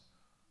place.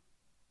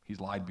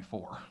 He's lied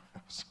before.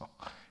 So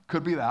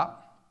could be that.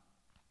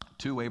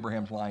 Two,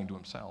 Abraham's lying to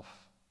himself.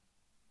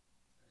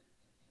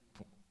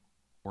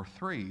 Or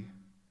three,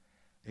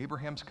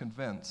 Abraham's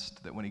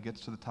convinced that when he gets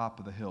to the top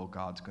of the hill,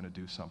 God's going to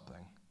do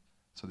something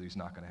so that he's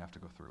not going to have to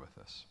go through with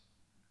this.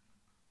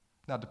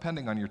 Now,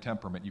 depending on your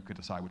temperament, you could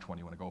decide which one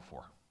you want to go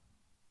for.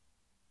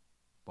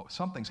 But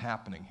something's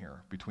happening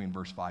here between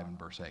verse 5 and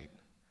verse 8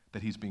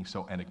 that he's being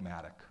so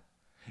enigmatic.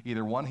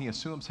 Either one, he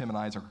assumes him and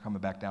Isaac are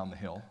coming back down the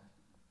hill.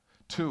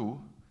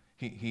 Two,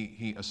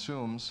 he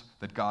assumes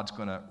that God's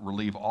going to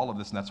relieve all of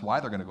this, and that's why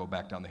they're going to go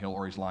back down the hill,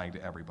 or he's lying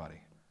to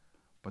everybody.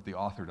 But the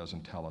author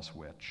doesn't tell us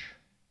which.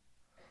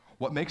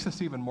 What makes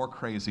this even more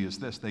crazy is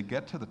this. They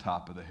get to the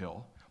top of the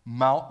hill,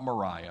 Mount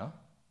Moriah,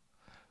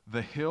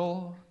 the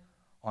hill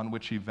on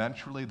which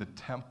eventually the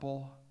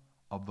temple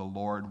of the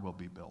Lord will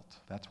be built.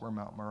 That's where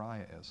Mount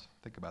Moriah is.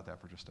 Think about that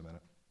for just a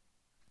minute.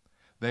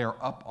 They are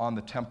up on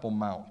the Temple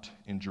Mount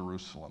in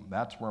Jerusalem.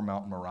 That's where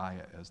Mount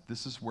Moriah is.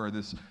 This is where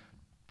this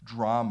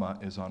drama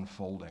is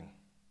unfolding.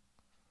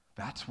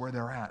 That's where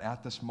they're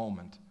at this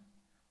moment.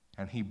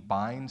 And he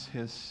binds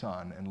his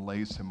son and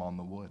lays him on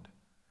the wood.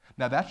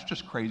 Now that's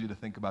just crazy to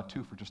think about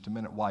too for just a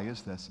minute. Why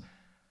is this?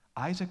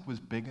 Isaac was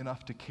big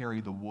enough to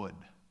carry the wood,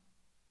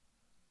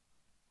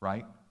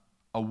 right?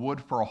 A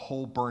wood for a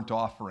whole burnt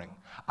offering.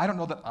 I don't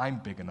know that I'm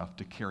big enough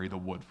to carry the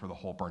wood for the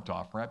whole burnt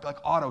offering. I'd be like,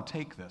 Otto,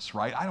 take this,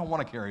 right? I don't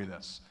want to carry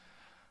this.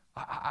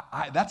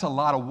 That's a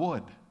lot of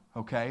wood,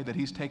 okay, that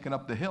he's taken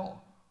up the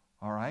hill,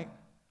 all right?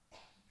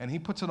 And he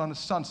puts it on his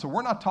son. So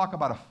we're not talking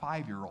about a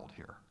 5-year-old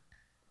here.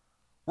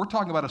 We're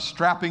talking about a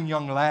strapping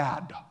young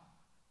lad.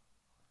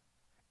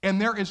 And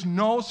there is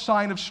no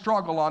sign of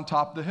struggle on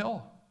top of the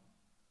hill.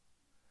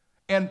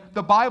 And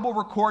the Bible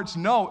records,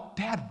 no,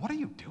 Dad, what are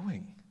you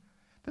doing?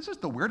 This is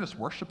the weirdest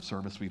worship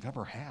service we've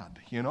ever had,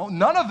 you know?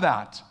 None of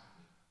that.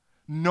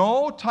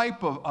 No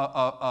type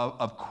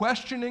of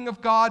questioning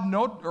of God,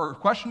 or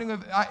questioning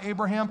of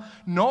Abraham,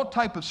 no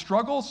type of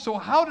struggle. So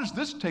how does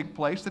this take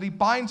place that he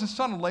binds his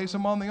son and lays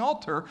him on the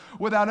altar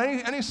without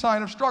any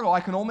sign of struggle?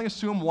 I can only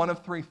assume one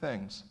of three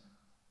things.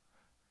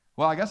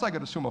 Well, I guess I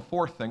could assume a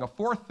fourth thing. A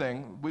fourth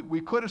thing, we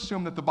could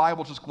assume that the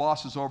Bible just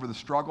glosses over the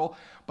struggle,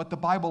 but the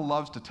Bible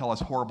loves to tell us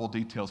horrible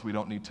details we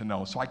don't need to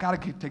know. So I got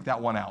to take that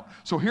one out.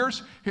 So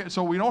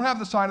so we don't have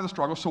the sign of the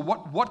struggle. So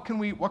what can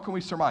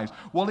we surmise?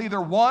 Well,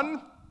 either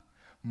one,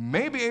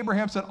 Maybe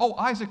Abraham said, oh,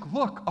 Isaac,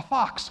 look, a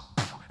fox,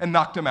 and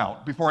knocked him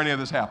out before any of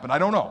this happened. I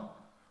don't know,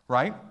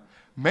 right?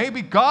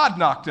 Maybe God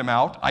knocked him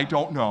out. I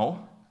don't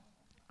know.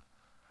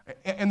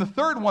 And the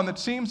third one that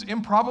seems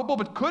improbable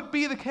but could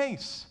be the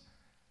case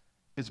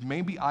is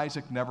maybe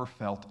Isaac never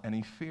felt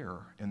any fear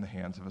in the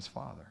hands of his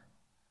father.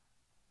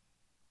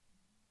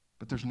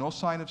 But there's no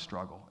sign of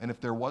struggle. And if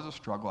there was a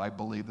struggle, I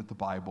believe that the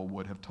Bible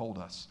would have told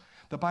us.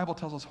 The Bible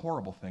tells us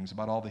horrible things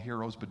about all the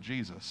heroes but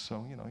Jesus.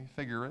 So, you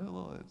figure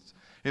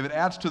if it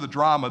adds to the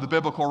drama, the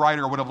biblical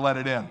writer would have let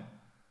it in.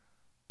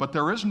 But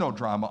there is no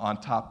drama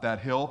on top that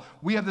hill.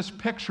 We have this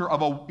picture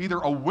of either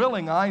a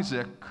willing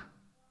Isaac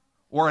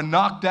or a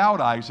knocked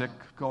out Isaac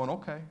going,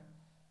 okay.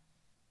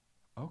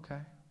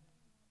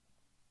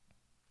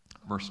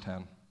 Verse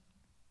 10.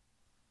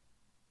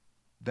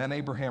 Then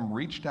Abraham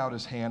reached out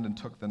his hand and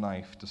took the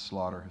knife to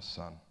slaughter his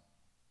son.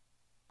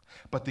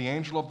 But the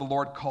angel of the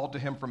Lord called to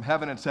him from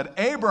heaven and said,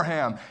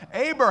 Abraham,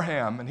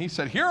 Abraham. And he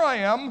said, here I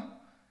am.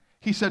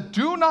 He said,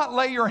 do not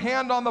lay your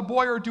hand on the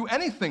boy or do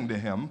anything to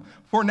him,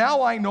 for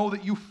now I know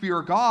that you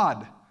fear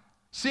God,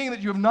 seeing that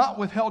you have not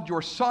withheld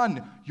your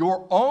son,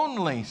 your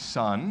only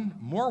son,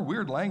 more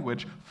weird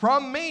language,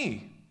 from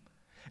me.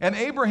 And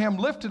Abraham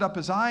lifted up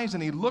his eyes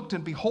and he looked,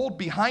 and behold,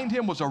 behind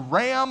him was a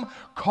ram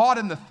caught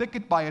in the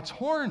thicket by its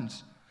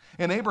horns.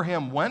 And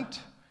Abraham went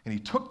and he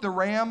took the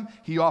ram,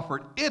 he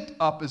offered it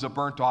up as a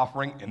burnt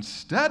offering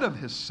instead of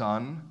his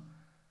son.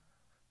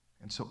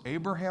 And so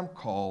Abraham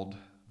called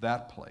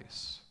that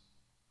place,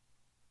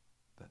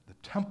 the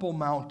Temple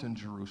Mount in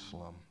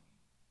Jerusalem,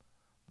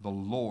 the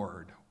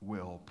Lord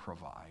will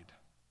provide.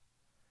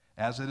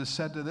 As it is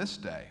said to this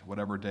day,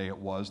 whatever day it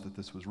was that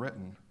this was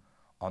written,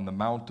 on the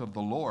mount of the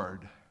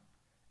Lord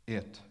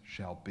it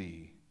shall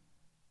be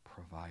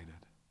provided.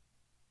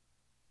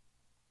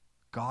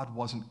 God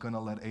wasn't going to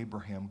let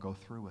Abraham go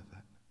through with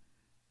it.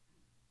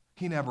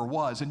 He never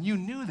was, and you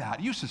knew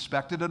that. You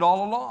suspected it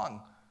all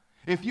along.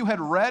 If you had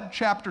read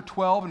chapter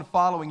 12 and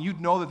following, you'd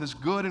know that this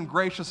good and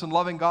gracious and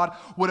loving God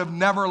would have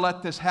never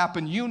let this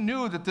happen. You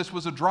knew that this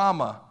was a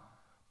drama,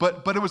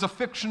 but it was a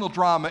fictional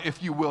drama,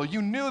 if you will.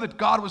 You knew that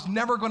God was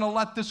never going to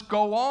let this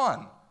go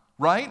on,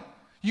 right?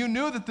 You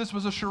knew that this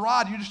was a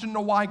charade. You just didn't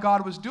know why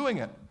God was doing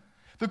it.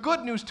 The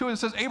good news, too,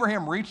 is it says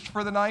Abraham reached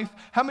for the knife.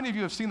 How many of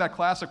you have seen that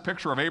classic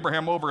picture of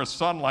Abraham over his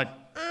son like,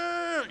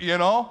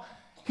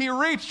 He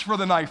reached for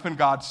the knife and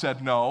God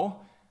said no,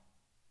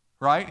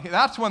 right?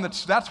 That's when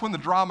the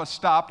drama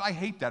stopped. I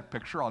hate that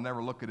picture. I'll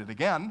never look at it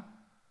again.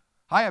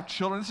 I have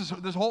children.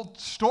 This whole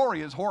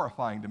story is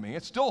horrifying to me.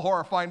 It's still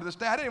horrifying to this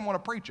day. I didn't even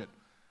want to preach it.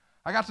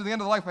 I got to the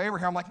end of the life of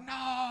Abraham. I'm like,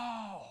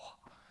 no,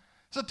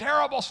 it's a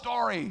terrible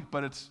story,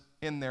 but it's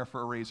in there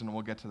for a reason, and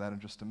we'll get to that in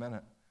just a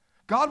minute.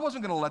 God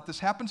wasn't going to let this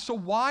happen, so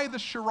why the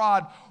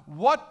charade?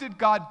 What did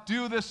God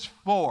do this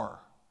for?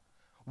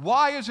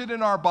 Why is it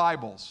in our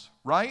Bibles,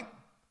 right?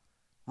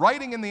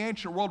 Writing in the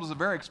ancient world was a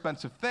very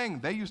expensive thing.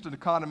 They used an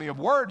economy of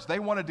words. They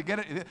wanted to get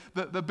it.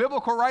 The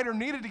biblical writer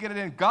needed to get it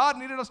in. God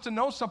needed us to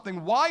know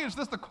something. Why is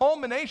this the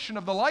culmination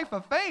of the life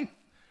of faith?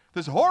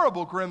 This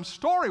horrible, grim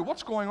story.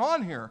 What's going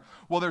on here?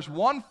 Well, there's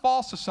one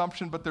false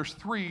assumption, but there's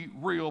three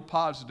real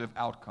positive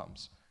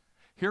outcomes.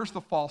 Here's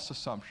the false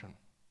assumption.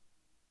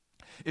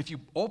 If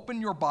you open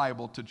your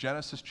Bible to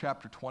Genesis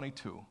chapter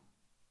 22,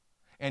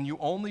 and you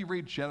only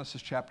read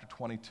Genesis chapter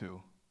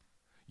 22,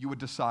 you would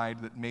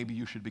decide that maybe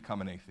you should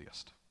become an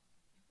atheist.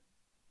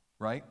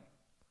 Right?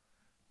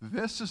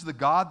 This is the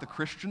God the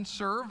Christians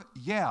serve?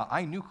 Yeah,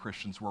 I knew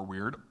Christians were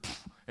weird,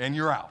 and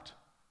you're out.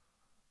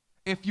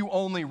 If you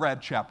only read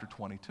chapter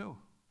 22.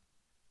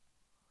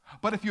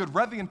 But if you had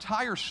read the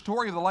entire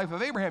story of the life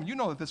of Abraham, you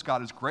know that this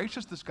God is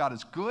gracious, this God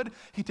is good,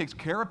 he takes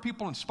care of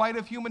people in spite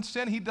of human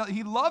sin,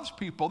 he loves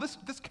people. This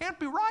can't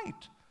be right.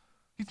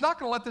 He's not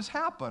going to let this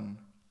happen.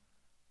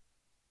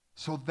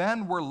 So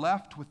then we're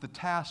left with the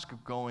task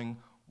of going,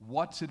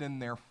 what's it in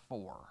there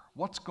for?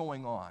 What's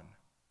going on?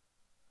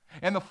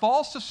 And the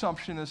false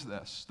assumption is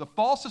this. The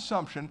false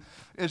assumption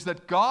is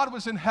that God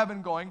was in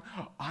heaven going,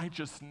 I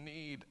just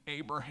need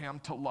Abraham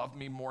to love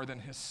me more than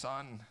his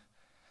son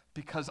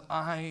because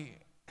I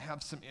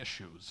have some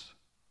issues.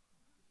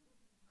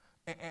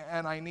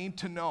 And I need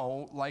to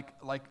know, like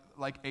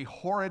a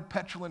horrid,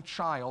 petulant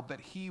child, that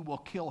he will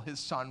kill his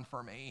son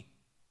for me.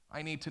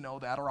 I need to know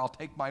that, or I'll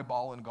take my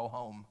ball and go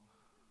home.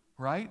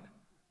 Right?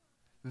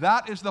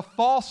 That is the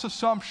false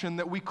assumption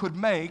that we could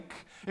make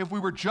if we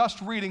were just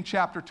reading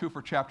chapter 2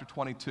 for chapter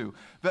 22.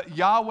 That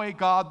Yahweh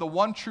God, the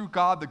one true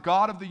God, the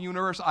God of the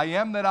universe, I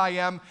am that I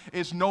am,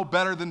 is no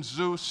better than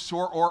Zeus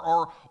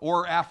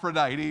or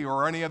Aphrodite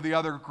or any of the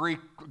other Greek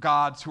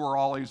gods who are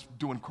always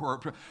doing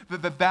corrupt.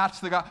 That's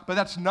the God, but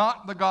that's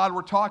not the God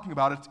we're talking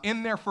about. It's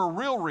in there for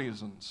real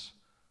reasons.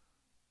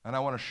 And I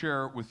want to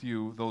share with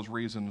you those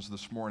reasons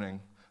this morning.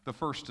 The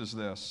first is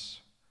this.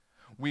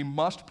 We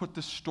must put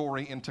this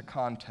story into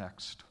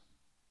context.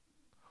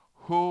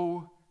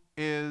 Who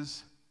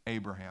is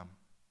Abraham?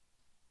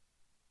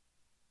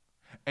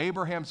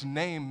 Abraham's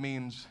name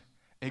means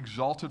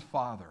exalted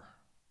father.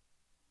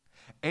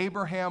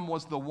 Abraham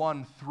was the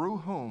one through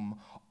whom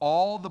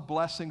all the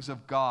blessings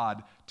of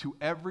God to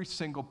every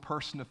single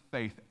person of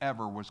faith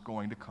ever was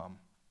going to come.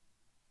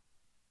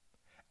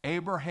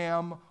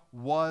 Abraham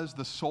was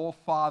the sole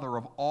father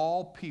of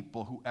all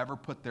people who ever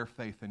put their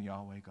faith in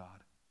Yahweh God.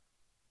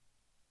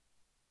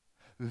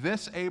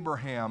 This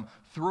Abraham,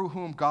 through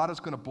whom God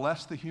is going to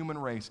bless the human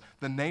race,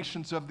 the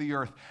nations of the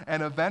earth,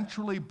 and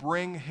eventually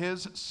bring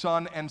his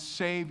Son and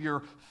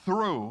Savior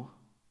through,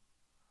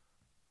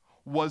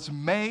 was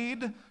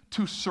made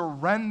to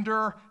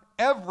surrender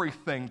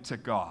everything to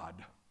God,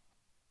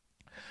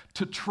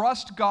 to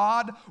trust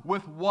God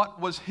with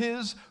what was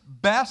his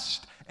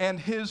best and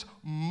his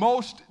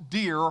most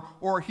dear,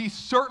 or he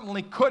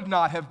certainly could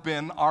not have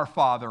been our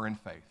father in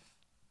faith.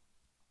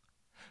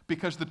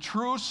 Because the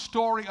true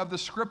story of the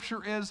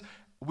Scripture is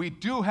we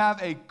do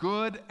have a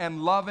good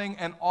and loving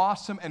and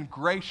awesome and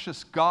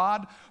gracious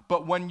God,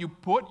 but when you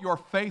put your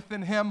faith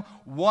in him,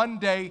 one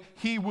day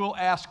he will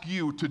ask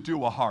you to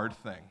do a hard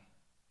thing.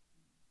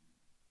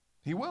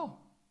 He will.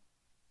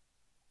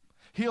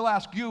 He'll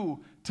ask you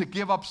to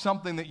give up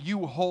something that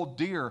you hold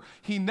dear.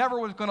 He never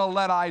was going to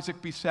let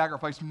Isaac be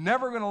sacrificed,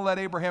 never going to let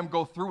Abraham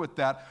go through with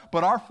that.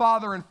 But our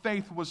father in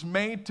faith was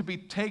made to be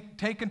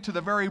taken to the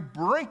very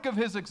brink of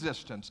his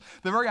existence,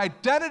 the very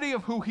identity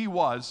of who he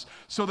was,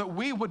 so that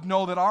we would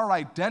know that our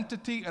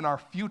identity and our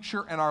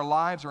future and our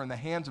lives are in the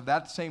hands of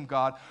that same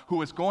God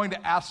who is going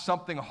to ask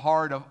something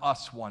hard of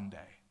us one day.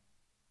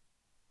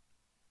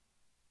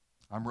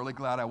 I'm really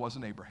glad I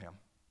wasn't Abraham.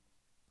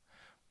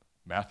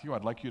 Matthew,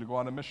 I'd like you to go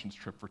on a missions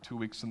trip for 2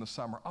 weeks in the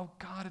summer. Oh,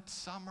 God, it's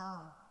summer.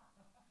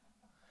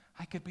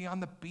 I could be on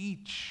the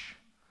beach.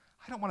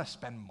 I don't want to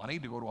spend money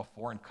to go to a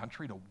foreign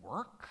country to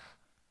work.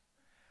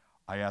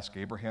 I asked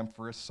Abraham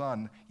for his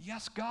son.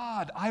 Yes,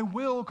 God, I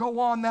will go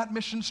on that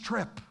missions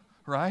trip,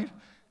 right?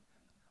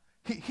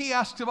 He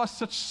asked of us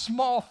such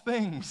small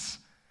things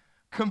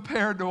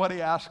compared to what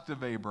he asked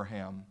of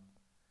Abraham.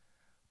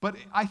 But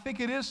I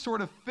think it is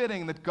sort of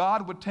fitting that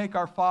God would take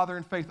our father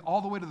in faith all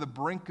the way to the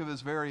brink of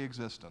his very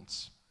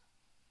existence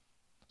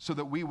so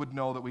that we would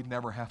know that we'd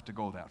never have to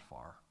go that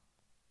far.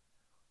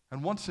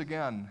 And once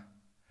again,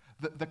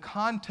 the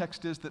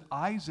context is that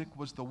Isaac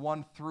was the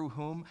one through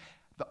whom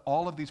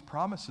all of these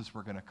promises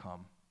were going to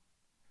come.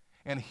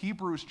 And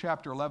Hebrews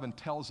chapter 11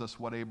 tells us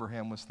what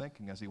Abraham was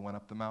thinking as he went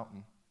up the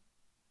mountain.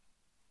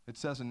 It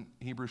says in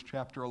Hebrews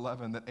chapter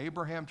 11 that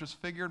Abraham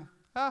just figured,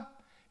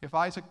 if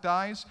Isaac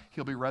dies,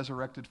 he'll be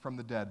resurrected from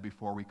the dead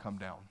before we come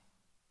down.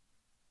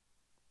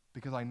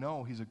 Because I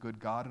know he's a good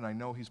God, and I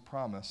know he's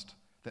promised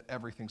that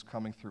everything's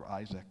coming through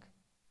Isaac.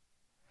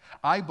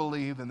 I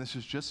believe, and this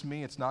is just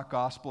me, it's not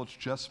gospel, it's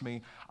just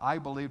me, I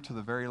believe to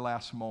the very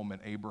last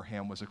moment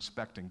Abraham was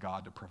expecting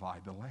God to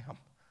provide the lamb.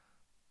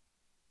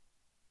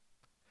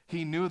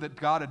 He knew that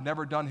God had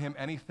never done him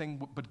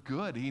anything but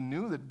good. He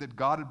knew that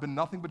God had been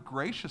nothing but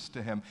gracious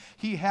to him.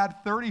 He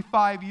had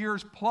 35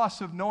 years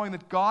plus of knowing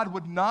that God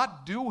would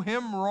not do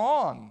him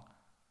wrong.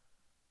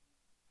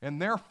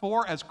 And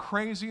therefore, as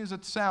crazy as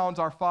it sounds,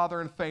 our father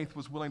in faith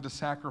was willing to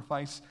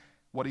sacrifice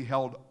what he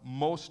held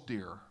most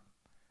dear.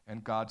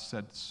 And God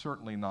said,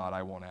 certainly not,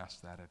 I won't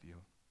ask that of you.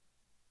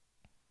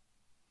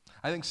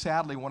 I think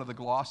sadly one of the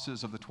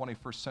glosses of the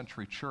 21st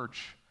century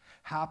church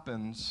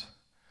happens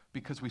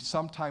because we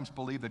sometimes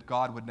believe that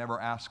God would never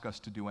ask us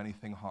to do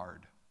anything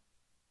hard.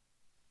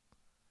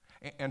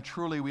 And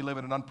truly, we live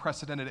in an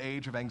unprecedented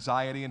age of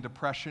anxiety and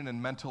depression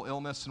and mental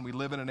illness, and we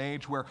live in an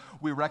age where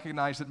we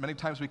recognize that many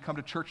times we come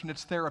to church and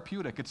it's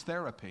therapeutic, it's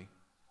therapy.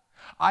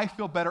 I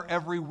feel better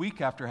every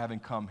week after having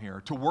come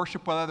here to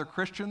worship with other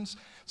Christians.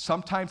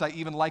 Sometimes I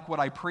even like what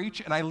I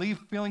preach, and I leave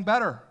feeling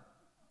better,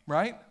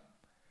 right?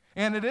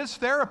 And it is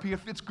therapy.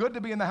 If it's good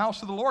to be in the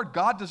house of the Lord,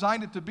 God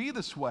designed it to be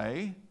this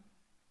way.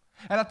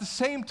 And at the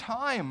same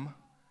time,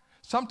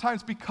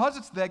 sometimes because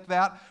it's like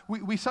that,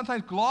 we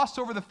sometimes gloss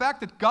over the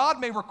fact that God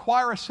may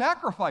require a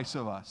sacrifice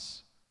of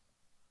us.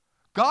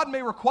 God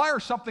may require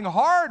something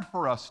hard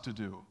for us to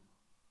do.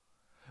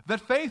 That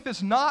faith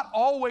is not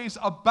always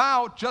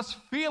about just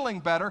feeling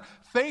better.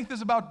 Faith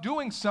is about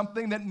doing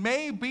something that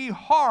may be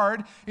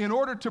hard in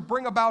order to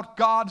bring about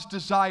God's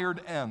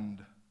desired end.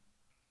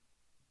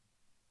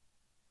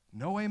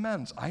 No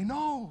amens. I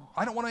know.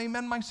 I don't want to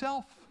amen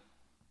myself.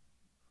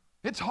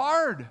 It's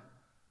hard.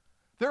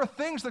 There are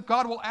things that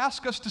God will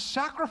ask us to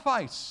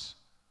sacrifice.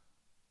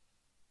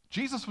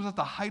 Jesus was at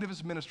the height of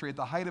his ministry, at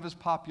the height of his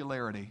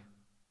popularity.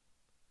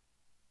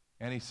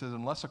 And he says,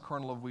 unless a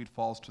kernel of wheat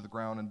falls to the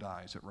ground and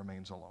dies, it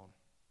remains alone.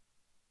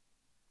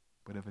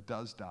 But if it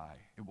does die,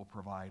 it will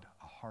provide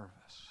a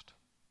harvest.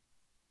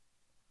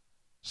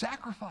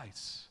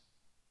 Sacrifice.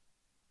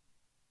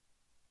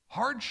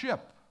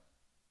 Hardship.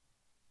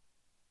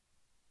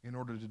 In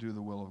order to do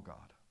the will of God.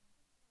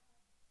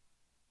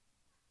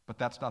 But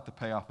that's not the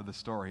payoff of the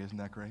story. Isn't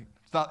that great?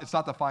 It's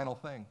not the final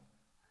thing.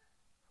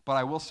 But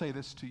I will say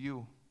this to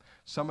you.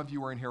 Some of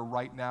you are in here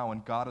right now,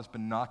 and God has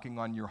been knocking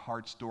on your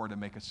heart's door to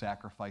make a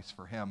sacrifice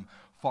for him,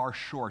 far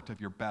short of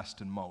your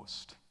best and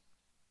most.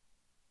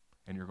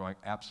 And you're going,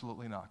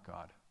 absolutely not,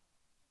 God.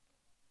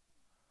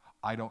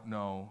 I don't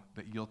know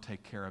that you'll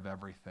take care of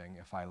everything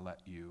if I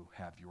let you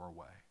have your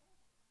way.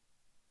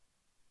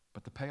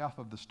 But the payoff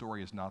of the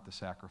story is not the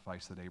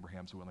sacrifice that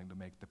Abraham's willing to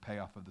make. The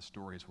payoff of the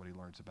story is what he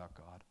learns about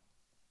God.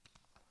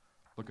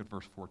 Look at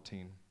verse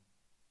 14.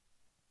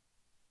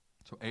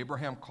 So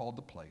Abraham called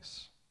the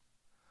place,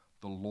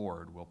 "The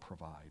Lord will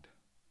provide."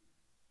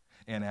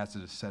 And as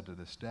it is said to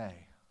this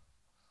day,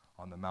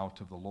 on the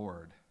mount of the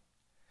Lord,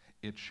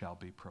 it shall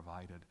be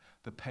provided.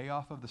 The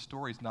payoff of the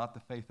story is not the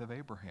faith of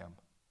Abraham.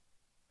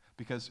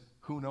 Because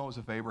who knows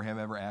if Abraham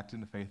ever acted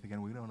in faith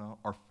again? We don't know.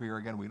 Or fear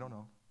again? We don't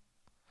know.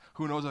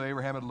 Who knows if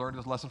Abraham had learned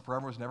his lesson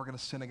forever, was never going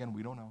to sin again?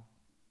 We don't know.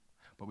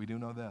 But we do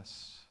know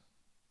this.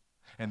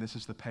 And this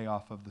is the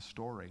payoff of the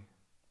story.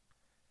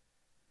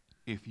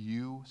 If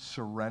you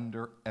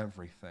surrender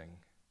everything,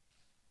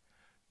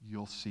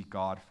 you'll see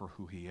God for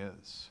who he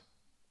is.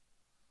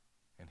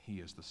 And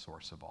he is the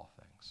source of all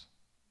things.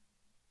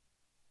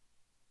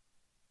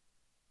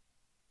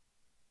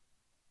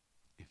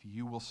 If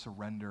you will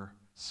surrender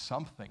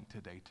something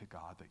today to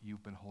God that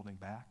you've been holding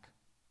back,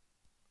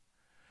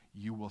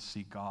 you will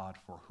see God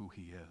for who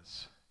he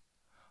is,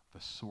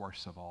 the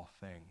source of all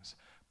things.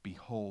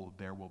 Behold,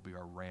 there will be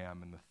a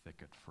ram in the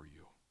thicket for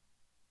you.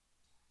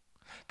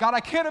 God, I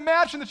can't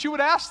imagine that you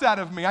would ask that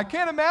of me. I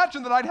can't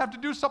imagine that I'd have to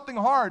do something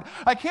hard.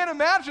 I can't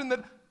imagine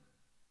that,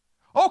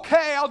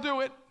 okay, I'll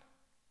do it.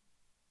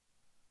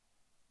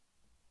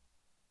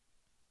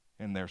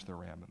 And there's the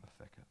ram in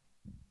the thicket.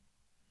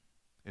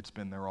 It's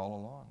been there all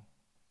along.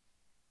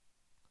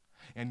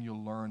 And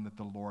you'll learn that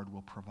the Lord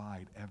will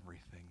provide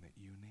everything that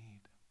you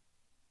need.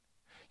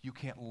 You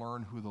can't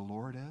learn who the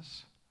Lord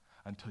is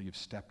until you've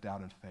stepped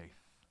out in faith.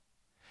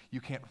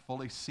 You can't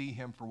fully see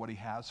him for what he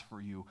has for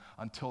you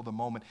until the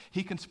moment.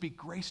 He can speak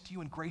grace to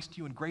you and grace to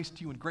you and grace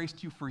to you and grace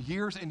to you for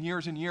years and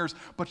years and years,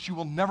 but you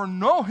will never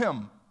know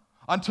him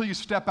until you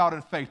step out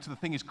in faith to the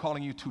thing he's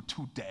calling you to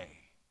today.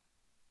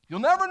 You'll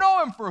never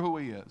know him for who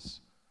he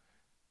is.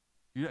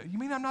 You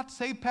mean I'm not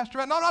saved, Pastor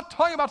Matt? No, I'm not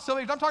talking about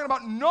salvation. I'm talking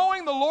about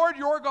knowing the Lord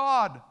your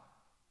God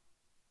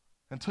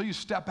until you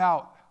step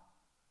out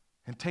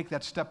and take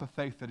that step of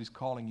faith that he's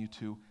calling you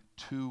to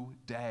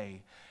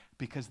today,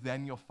 because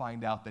then you'll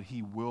find out that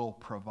he will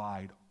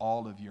provide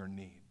all of your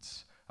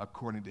needs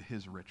according to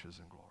his riches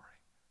and glory,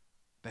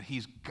 that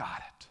he's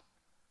got it,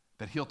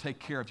 that he'll take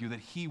care of you, that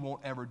he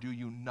won't ever do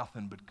you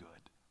nothing but good.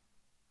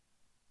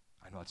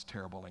 I know it's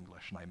terrible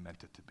English, and I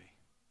meant it to be.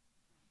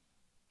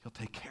 He'll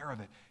take care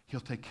of it. He'll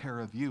take care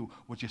of you.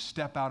 Would you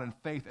step out in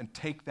faith and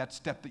take that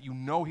step that you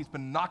know he's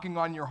been knocking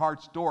on your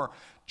heart's door,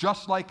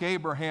 just like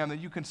Abraham, that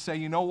you can say,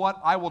 you know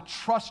what? I will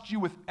trust you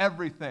with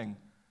everything.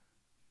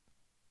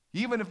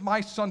 Even if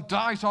my son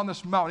dies on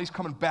this mountain, he's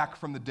coming back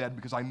from the dead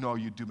because I know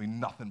you do me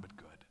nothing but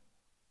good.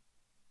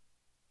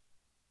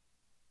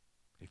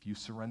 If you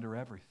surrender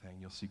everything,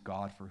 you'll see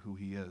God for who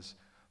he is,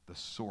 the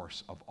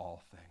source of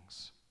all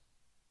things.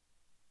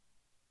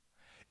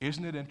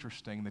 Isn't it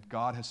interesting that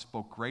God has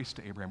spoke grace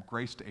to Abraham,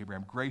 grace to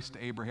Abraham, grace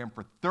to Abraham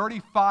for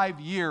 35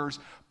 years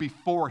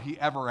before he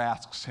ever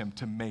asks him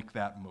to make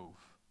that move?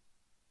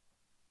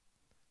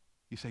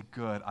 You say,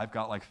 good, I've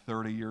got like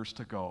 30 years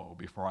to go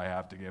before I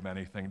have to give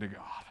anything to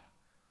God.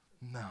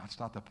 No, it's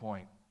not the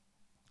point.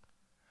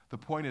 The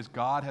point is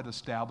God had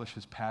established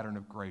his pattern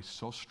of grace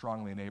so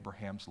strongly in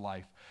Abraham's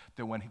life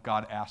that when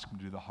God asked him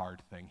to do the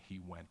hard thing,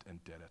 he went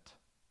and did it.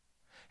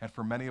 And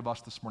for many of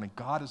us this morning,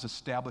 God has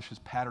established his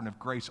pattern of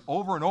grace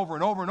over and over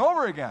and over and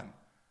over again.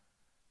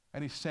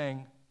 And he's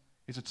saying,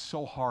 is it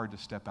so hard to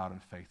step out in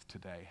faith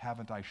today?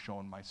 Haven't I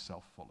shown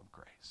myself full of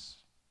grace?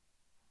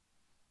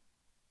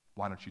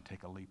 Why don't you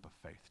take a leap of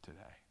faith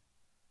today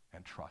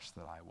and trust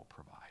that I will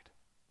provide?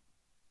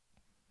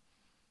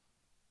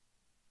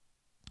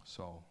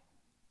 So,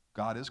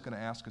 God is going to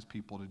ask his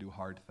people to do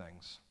hard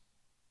things.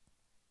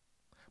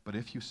 But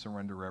if you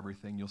surrender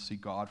everything, you'll see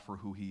God for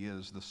who he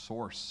is, the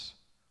source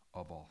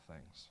of all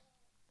things.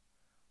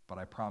 But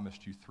I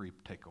promised you 3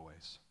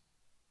 takeaways.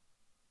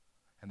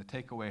 And the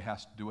takeaway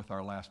has to do with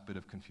our last bit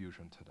of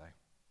confusion today.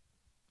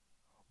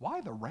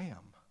 Why the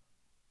ram?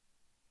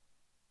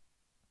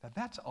 Now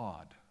that's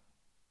odd.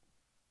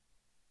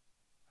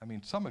 I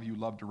mean, some of you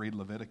love to read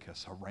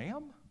Leviticus. A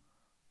ram?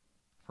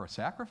 For a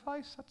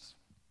sacrifice? That's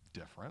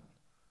different.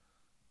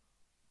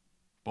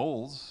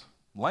 Bulls,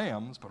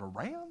 lambs, but a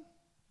ram?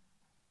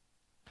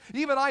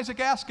 Even Isaac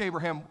asked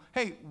Abraham,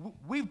 hey,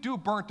 we do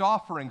burnt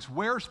offerings.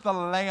 Where's the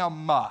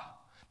lamb?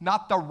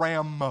 Not the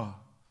ram.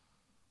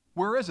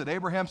 Where is it?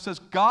 Abraham says,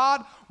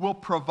 God will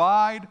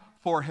provide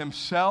for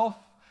himself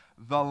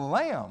the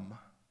lamb.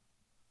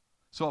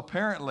 So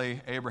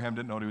apparently, Abraham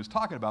didn't know what he was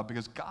talking about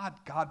because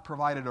God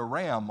provided a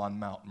ram on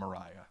Mount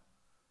Moriah.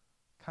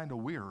 Kind of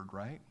weird,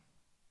 right?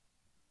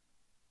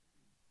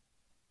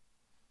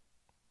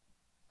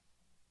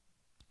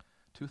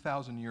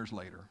 "2,000 years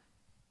later,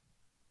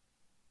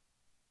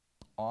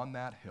 on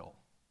that hill,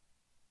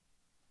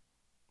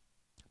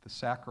 the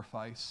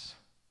sacrifice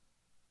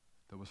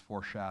that was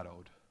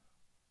foreshadowed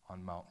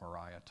on Mount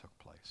Moriah took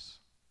place.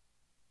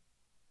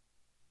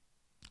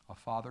 A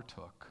father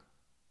took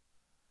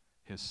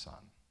his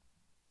son,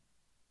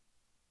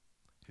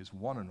 his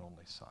one and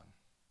only son,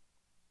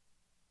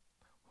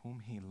 whom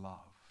he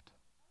loved,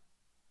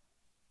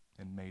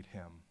 and made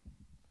him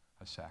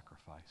a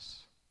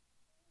sacrifice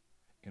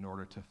in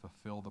order to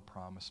fulfill the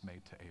promise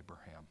made to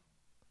Abraham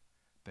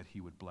that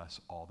he would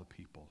bless all the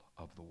people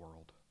of the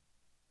world.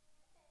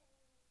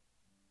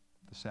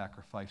 The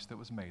sacrifice that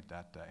was made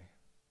that day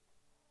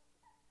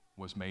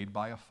was made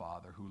by a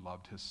father who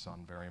loved his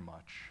son very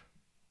much.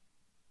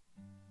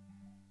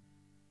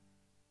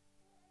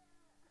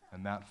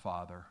 And that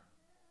father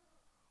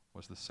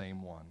was the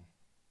same one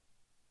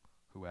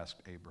who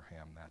asked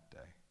Abraham that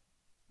day.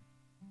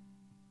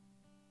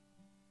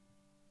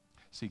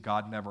 See,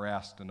 God never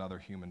asked another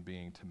human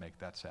being to make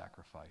that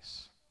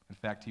sacrifice. In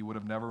fact, he would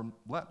have never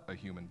let a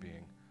human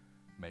being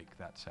make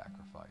that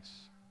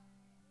sacrifice.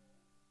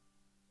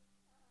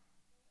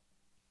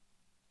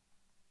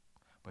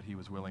 But he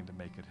was willing to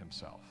make it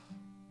himself.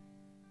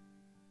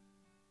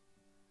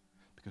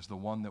 Because the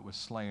one that was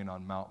slain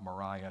on Mount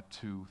Moriah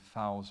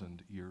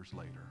 2,000 years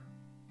later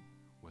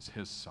was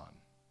his son.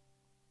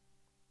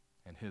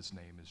 And his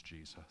name is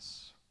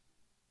Jesus.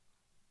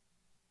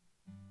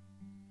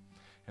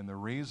 And the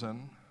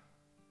reason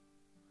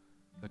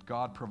that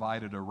God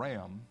provided a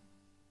ram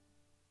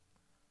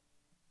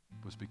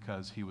was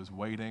because he was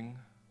waiting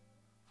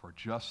for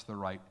just the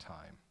right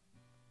time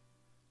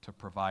to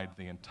provide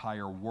the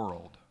entire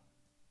world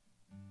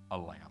a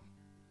lamb.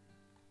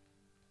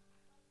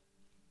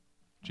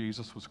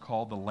 Jesus was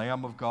called the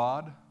Lamb of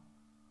God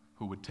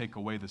who would take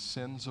away the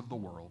sins of the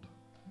world.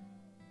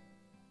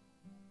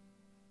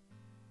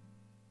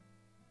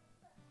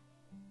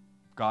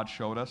 God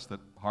showed us that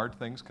hard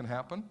things can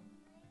happen.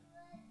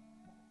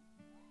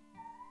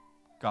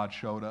 God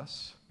showed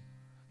us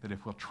that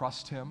if we'll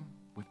trust him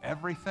with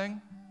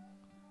everything,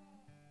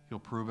 he'll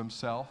prove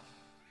himself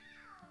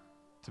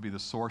to be the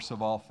source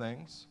of all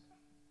things.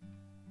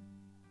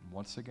 And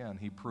once again,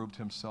 he proved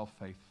himself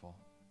faithful,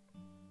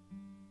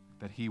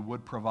 that he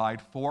would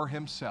provide for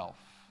himself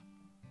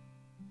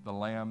the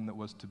lamb that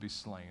was to be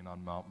slain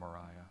on Mount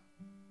Moriah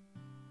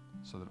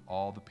so that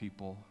all the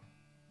people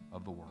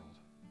of the world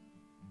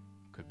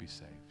could be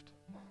saved.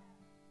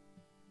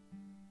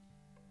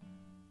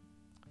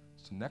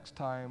 So next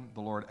time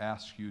the Lord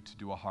asks you to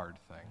do a hard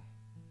thing,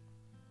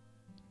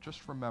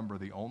 just remember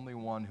the only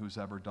one who's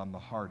ever done the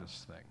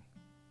hardest thing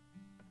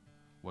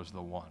was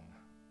the one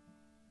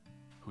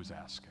who's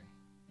asking.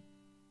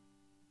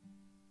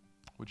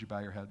 Would you bow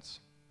your heads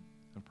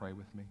and pray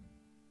with me?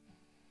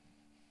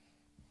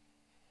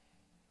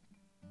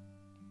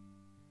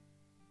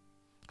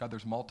 God,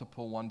 there's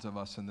multiple ones of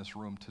us in this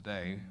room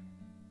today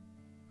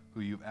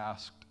who you've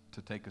asked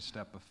to take a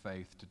step of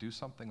faith, to do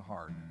something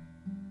hard.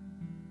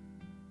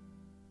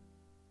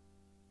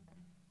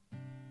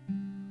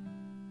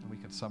 And we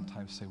can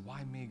sometimes say,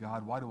 why me,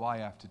 God? Why do I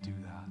have to do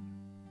that?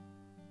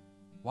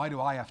 Why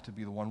do I have to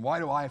be the one? Why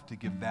do I have to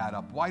give that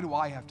up? Why do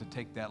I have to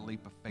take that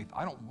leap of faith?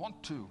 I don't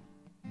want to.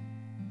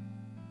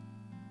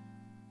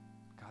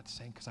 God's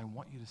saying, because I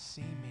want you to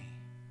see me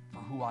for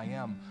who I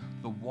am,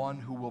 the one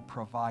who will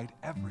provide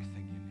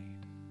everything you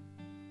need.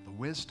 The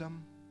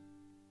wisdom,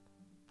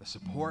 the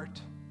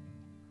support,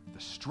 the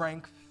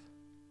strength,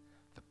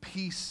 the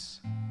peace,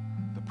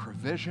 the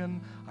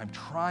provision. I'm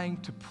trying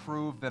to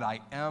prove that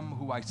I am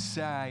who I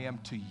say I am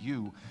to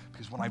you,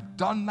 because when I've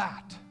done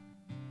that,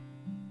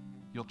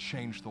 you'll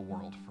change the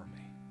world for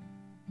me.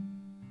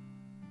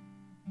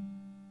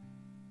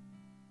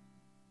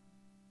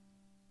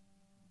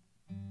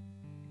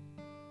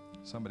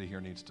 Somebody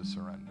here needs to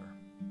surrender.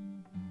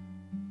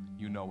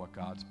 You know what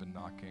God's been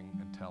knocking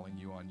and telling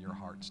you on your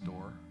heart's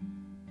door.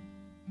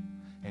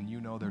 And you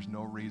know there's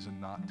no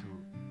reason not to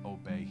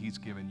obey. He's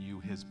given you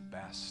his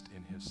best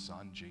in his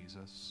son,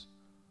 Jesus.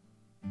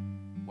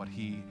 What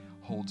he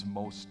holds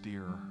most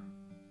dear.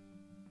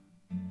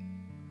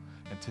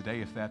 And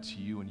today, if that's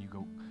you and you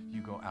go,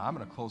 I'm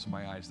going to close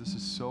my eyes. This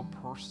is so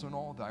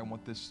personal that I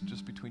want this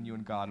just between you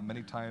and God. And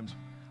many times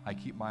I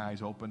keep my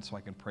eyes open so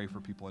I can pray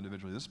for people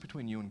individually. This is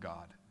between you and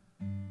God.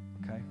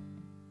 Okay?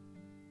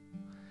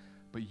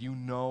 But you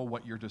know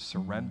what you're to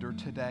surrender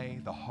today,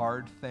 the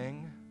hard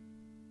thing.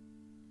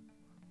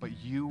 But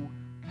you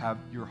have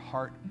your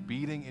heart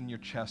beating in your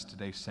chest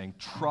today saying,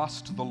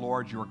 trust the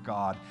Lord your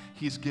God.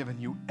 He's given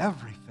you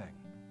everything.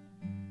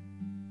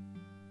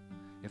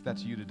 If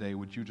that's you today,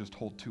 would you just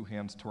hold two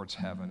hands towards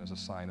heaven as a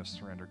sign of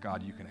surrender?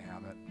 God, you can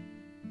have it.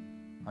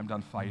 I'm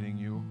done fighting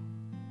you.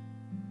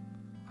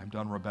 I'm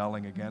done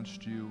rebelling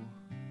against you.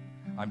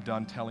 I'm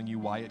done telling you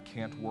why it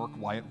can't work,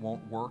 why it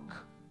won't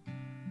work.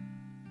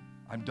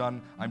 I'm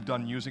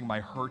done using my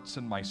hurts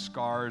and my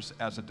scars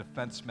as a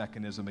defense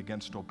mechanism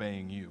against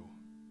obeying you.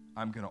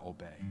 I'm going to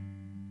obey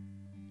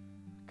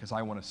because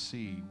I want to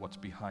see what's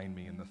behind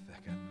me in the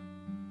thicket.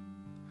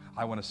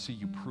 I want to see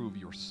you prove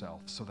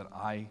yourself so that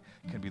I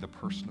can be the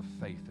person of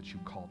faith that you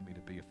called me to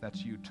be. If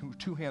that's you,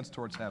 two hands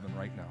towards heaven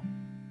right now.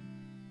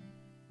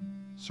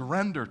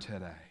 Surrender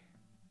today.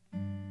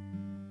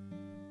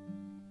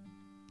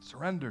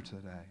 Surrender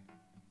today.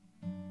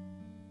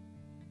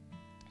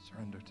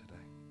 Surrender today.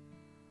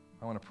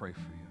 I want to pray for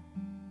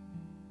you.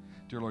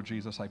 Dear Lord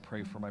Jesus, I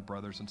pray for my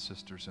brothers and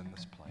sisters in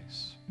this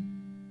place.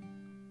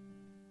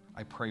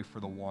 I pray for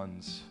the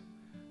ones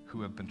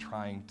who have been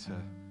trying to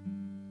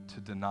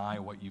deny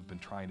what you've been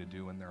trying to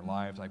do in their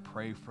lives. I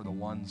pray for the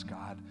ones,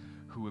 God,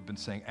 who have been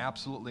saying,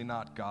 absolutely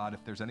not, God.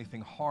 If there's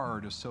anything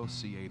hard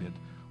associated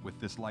with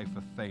this life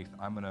of faith,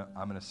 I'm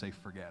gonna say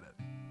forget it.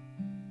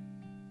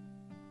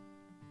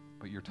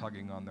 But you're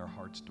tugging on their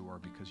heart's door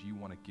because you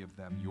want to give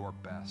them your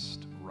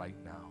best right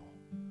now,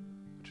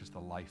 which is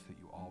the life that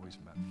you always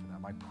meant for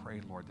them. I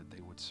pray, Lord, that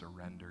they would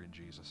surrender in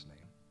Jesus'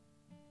 name.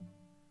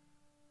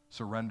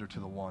 Surrender to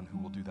the one who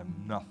will do them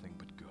nothing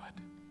but good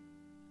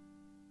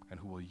and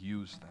who will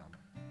use them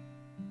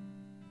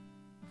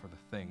for the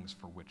things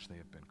for which they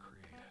have been created.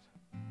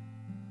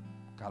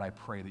 God, I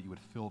pray that you would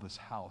fill this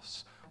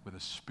house with a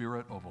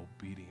spirit of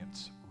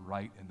obedience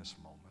right in this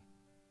moment.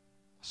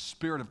 A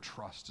spirit of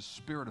trust, a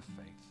spirit of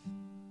faith,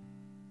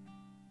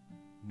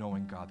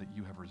 knowing, God, that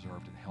you have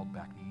reserved and held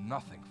back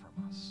nothing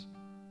from us.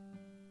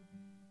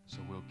 So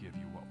we'll give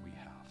you what we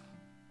have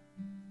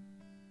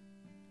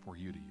for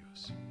you to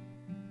use,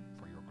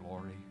 for your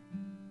glory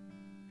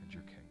and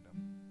your kingdom.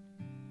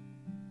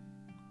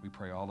 We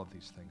pray all of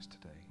these things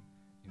today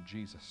in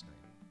Jesus'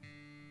 name.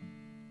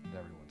 And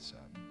everyone said,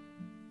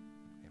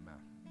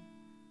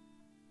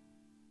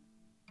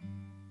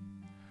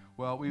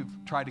 well, we've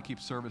tried to keep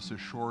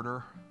services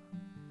shorter,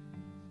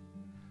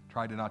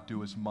 tried to not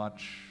do as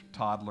much.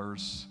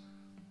 Toddlers,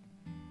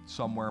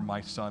 somewhere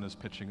my son is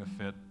pitching a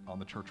fit on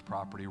the church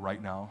property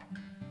right now.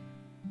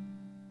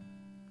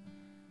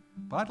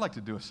 But I'd like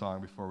to do a song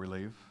before we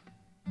leave.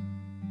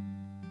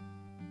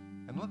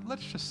 And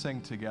let's just sing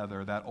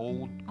together that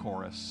old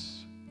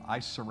chorus, I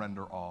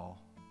surrender all.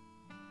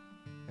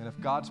 And if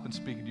God's been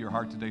speaking to your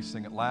heart today,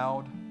 sing it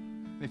loud.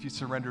 And if you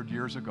surrendered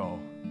years ago,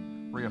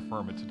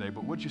 reaffirm it today.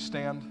 But would you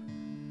stand?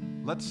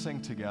 Let's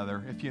sing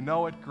together. If you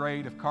know it,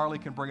 great. If Carly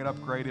can bring it up,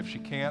 great. If she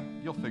can't,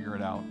 you'll figure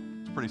it out.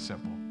 It's pretty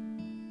simple.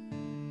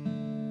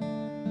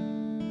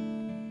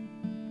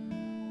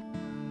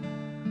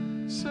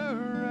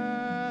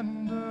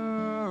 Surrender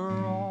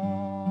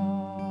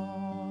all.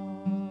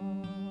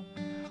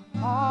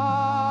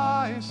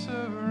 I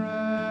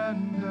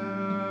surrender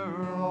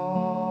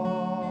all.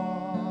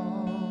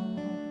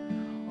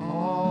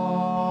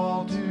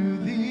 All to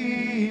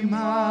thee,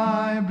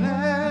 my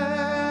blessed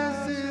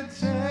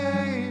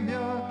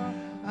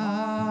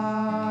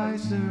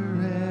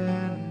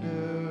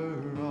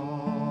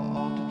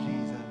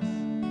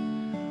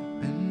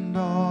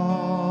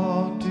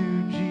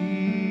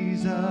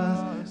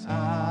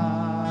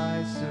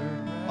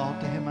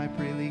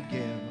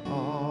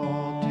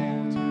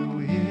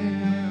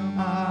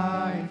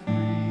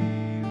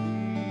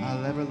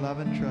love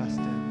and trust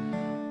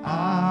him.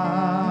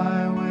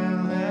 I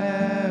will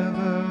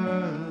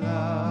ever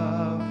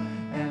love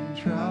and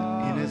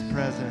trust in his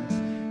presence.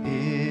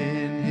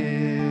 In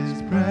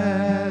his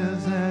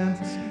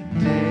presence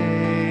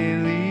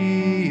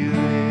daily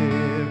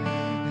live,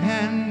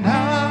 and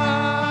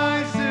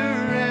I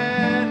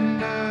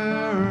surrender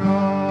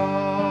all.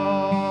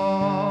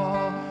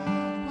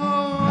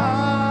 Oh,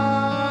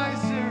 I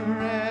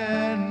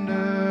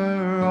surrender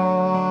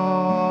all.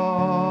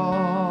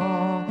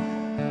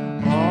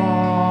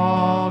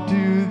 All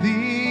to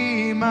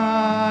thee,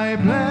 my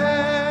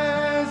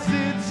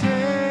blessed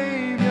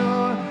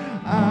Savior,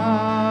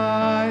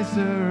 I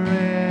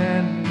surrender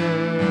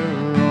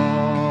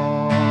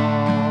all.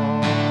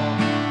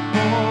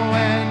 Oh,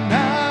 and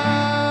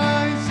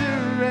I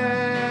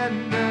surrender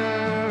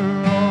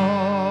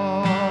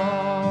all.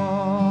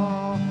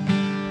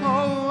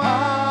 Oh,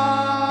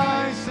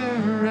 I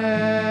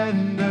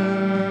surrender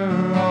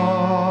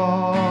all.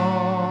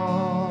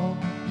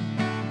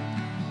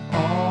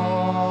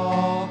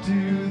 All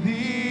to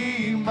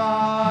thee,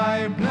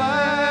 my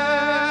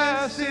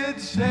blessed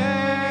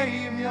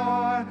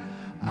Savior,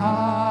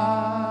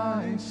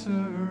 I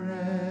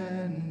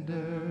surrender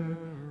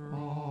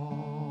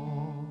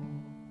all.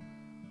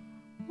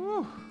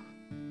 Whew.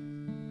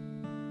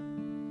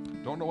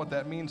 Don't know what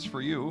that means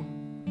for you.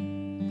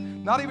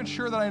 Not even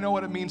sure that I know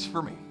what it means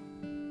for me.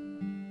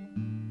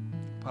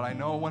 But I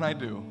know when I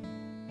do,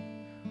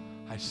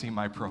 I see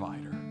my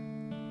provider.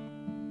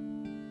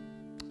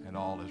 And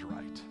all is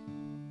right.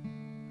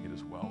 It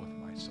is well with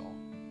my soul.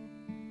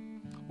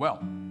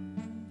 Well,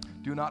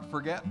 do not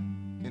forget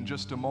in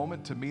just a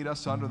moment to meet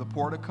us under the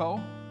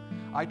portico.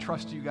 I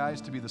trust you guys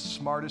to be the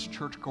smartest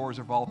churchgoers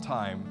of all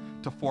time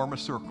to form a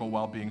circle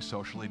while being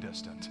socially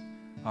distant.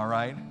 All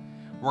right?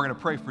 We're going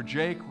to pray for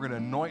Jake. We're going to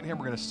anoint him.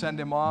 We're going to send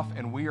him off,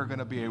 and we are going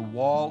to be a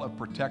wall of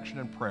protection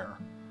and prayer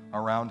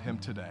around him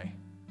today.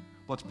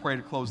 Let's pray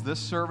to close this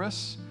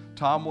service.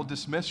 Tom will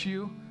dismiss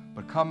you,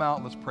 but come out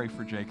and let's pray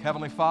for Jake.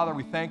 Heavenly Father,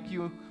 we thank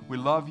you. We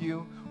love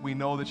you. We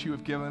know that you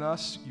have given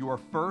us your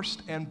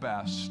first and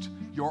best,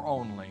 your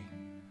only.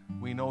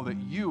 We know that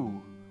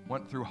you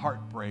went through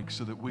heartbreak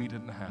so that we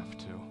didn't have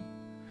to.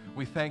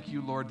 We thank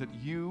you, Lord, that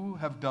you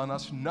have done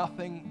us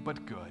nothing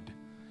but good.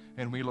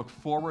 And we look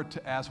forward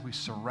to, as we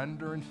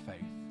surrender in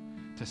faith,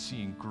 to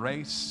seeing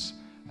grace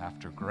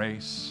after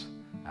grace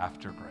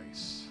after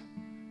grace.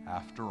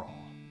 After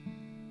all,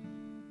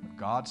 if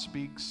God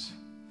speaks,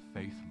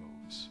 faith moves.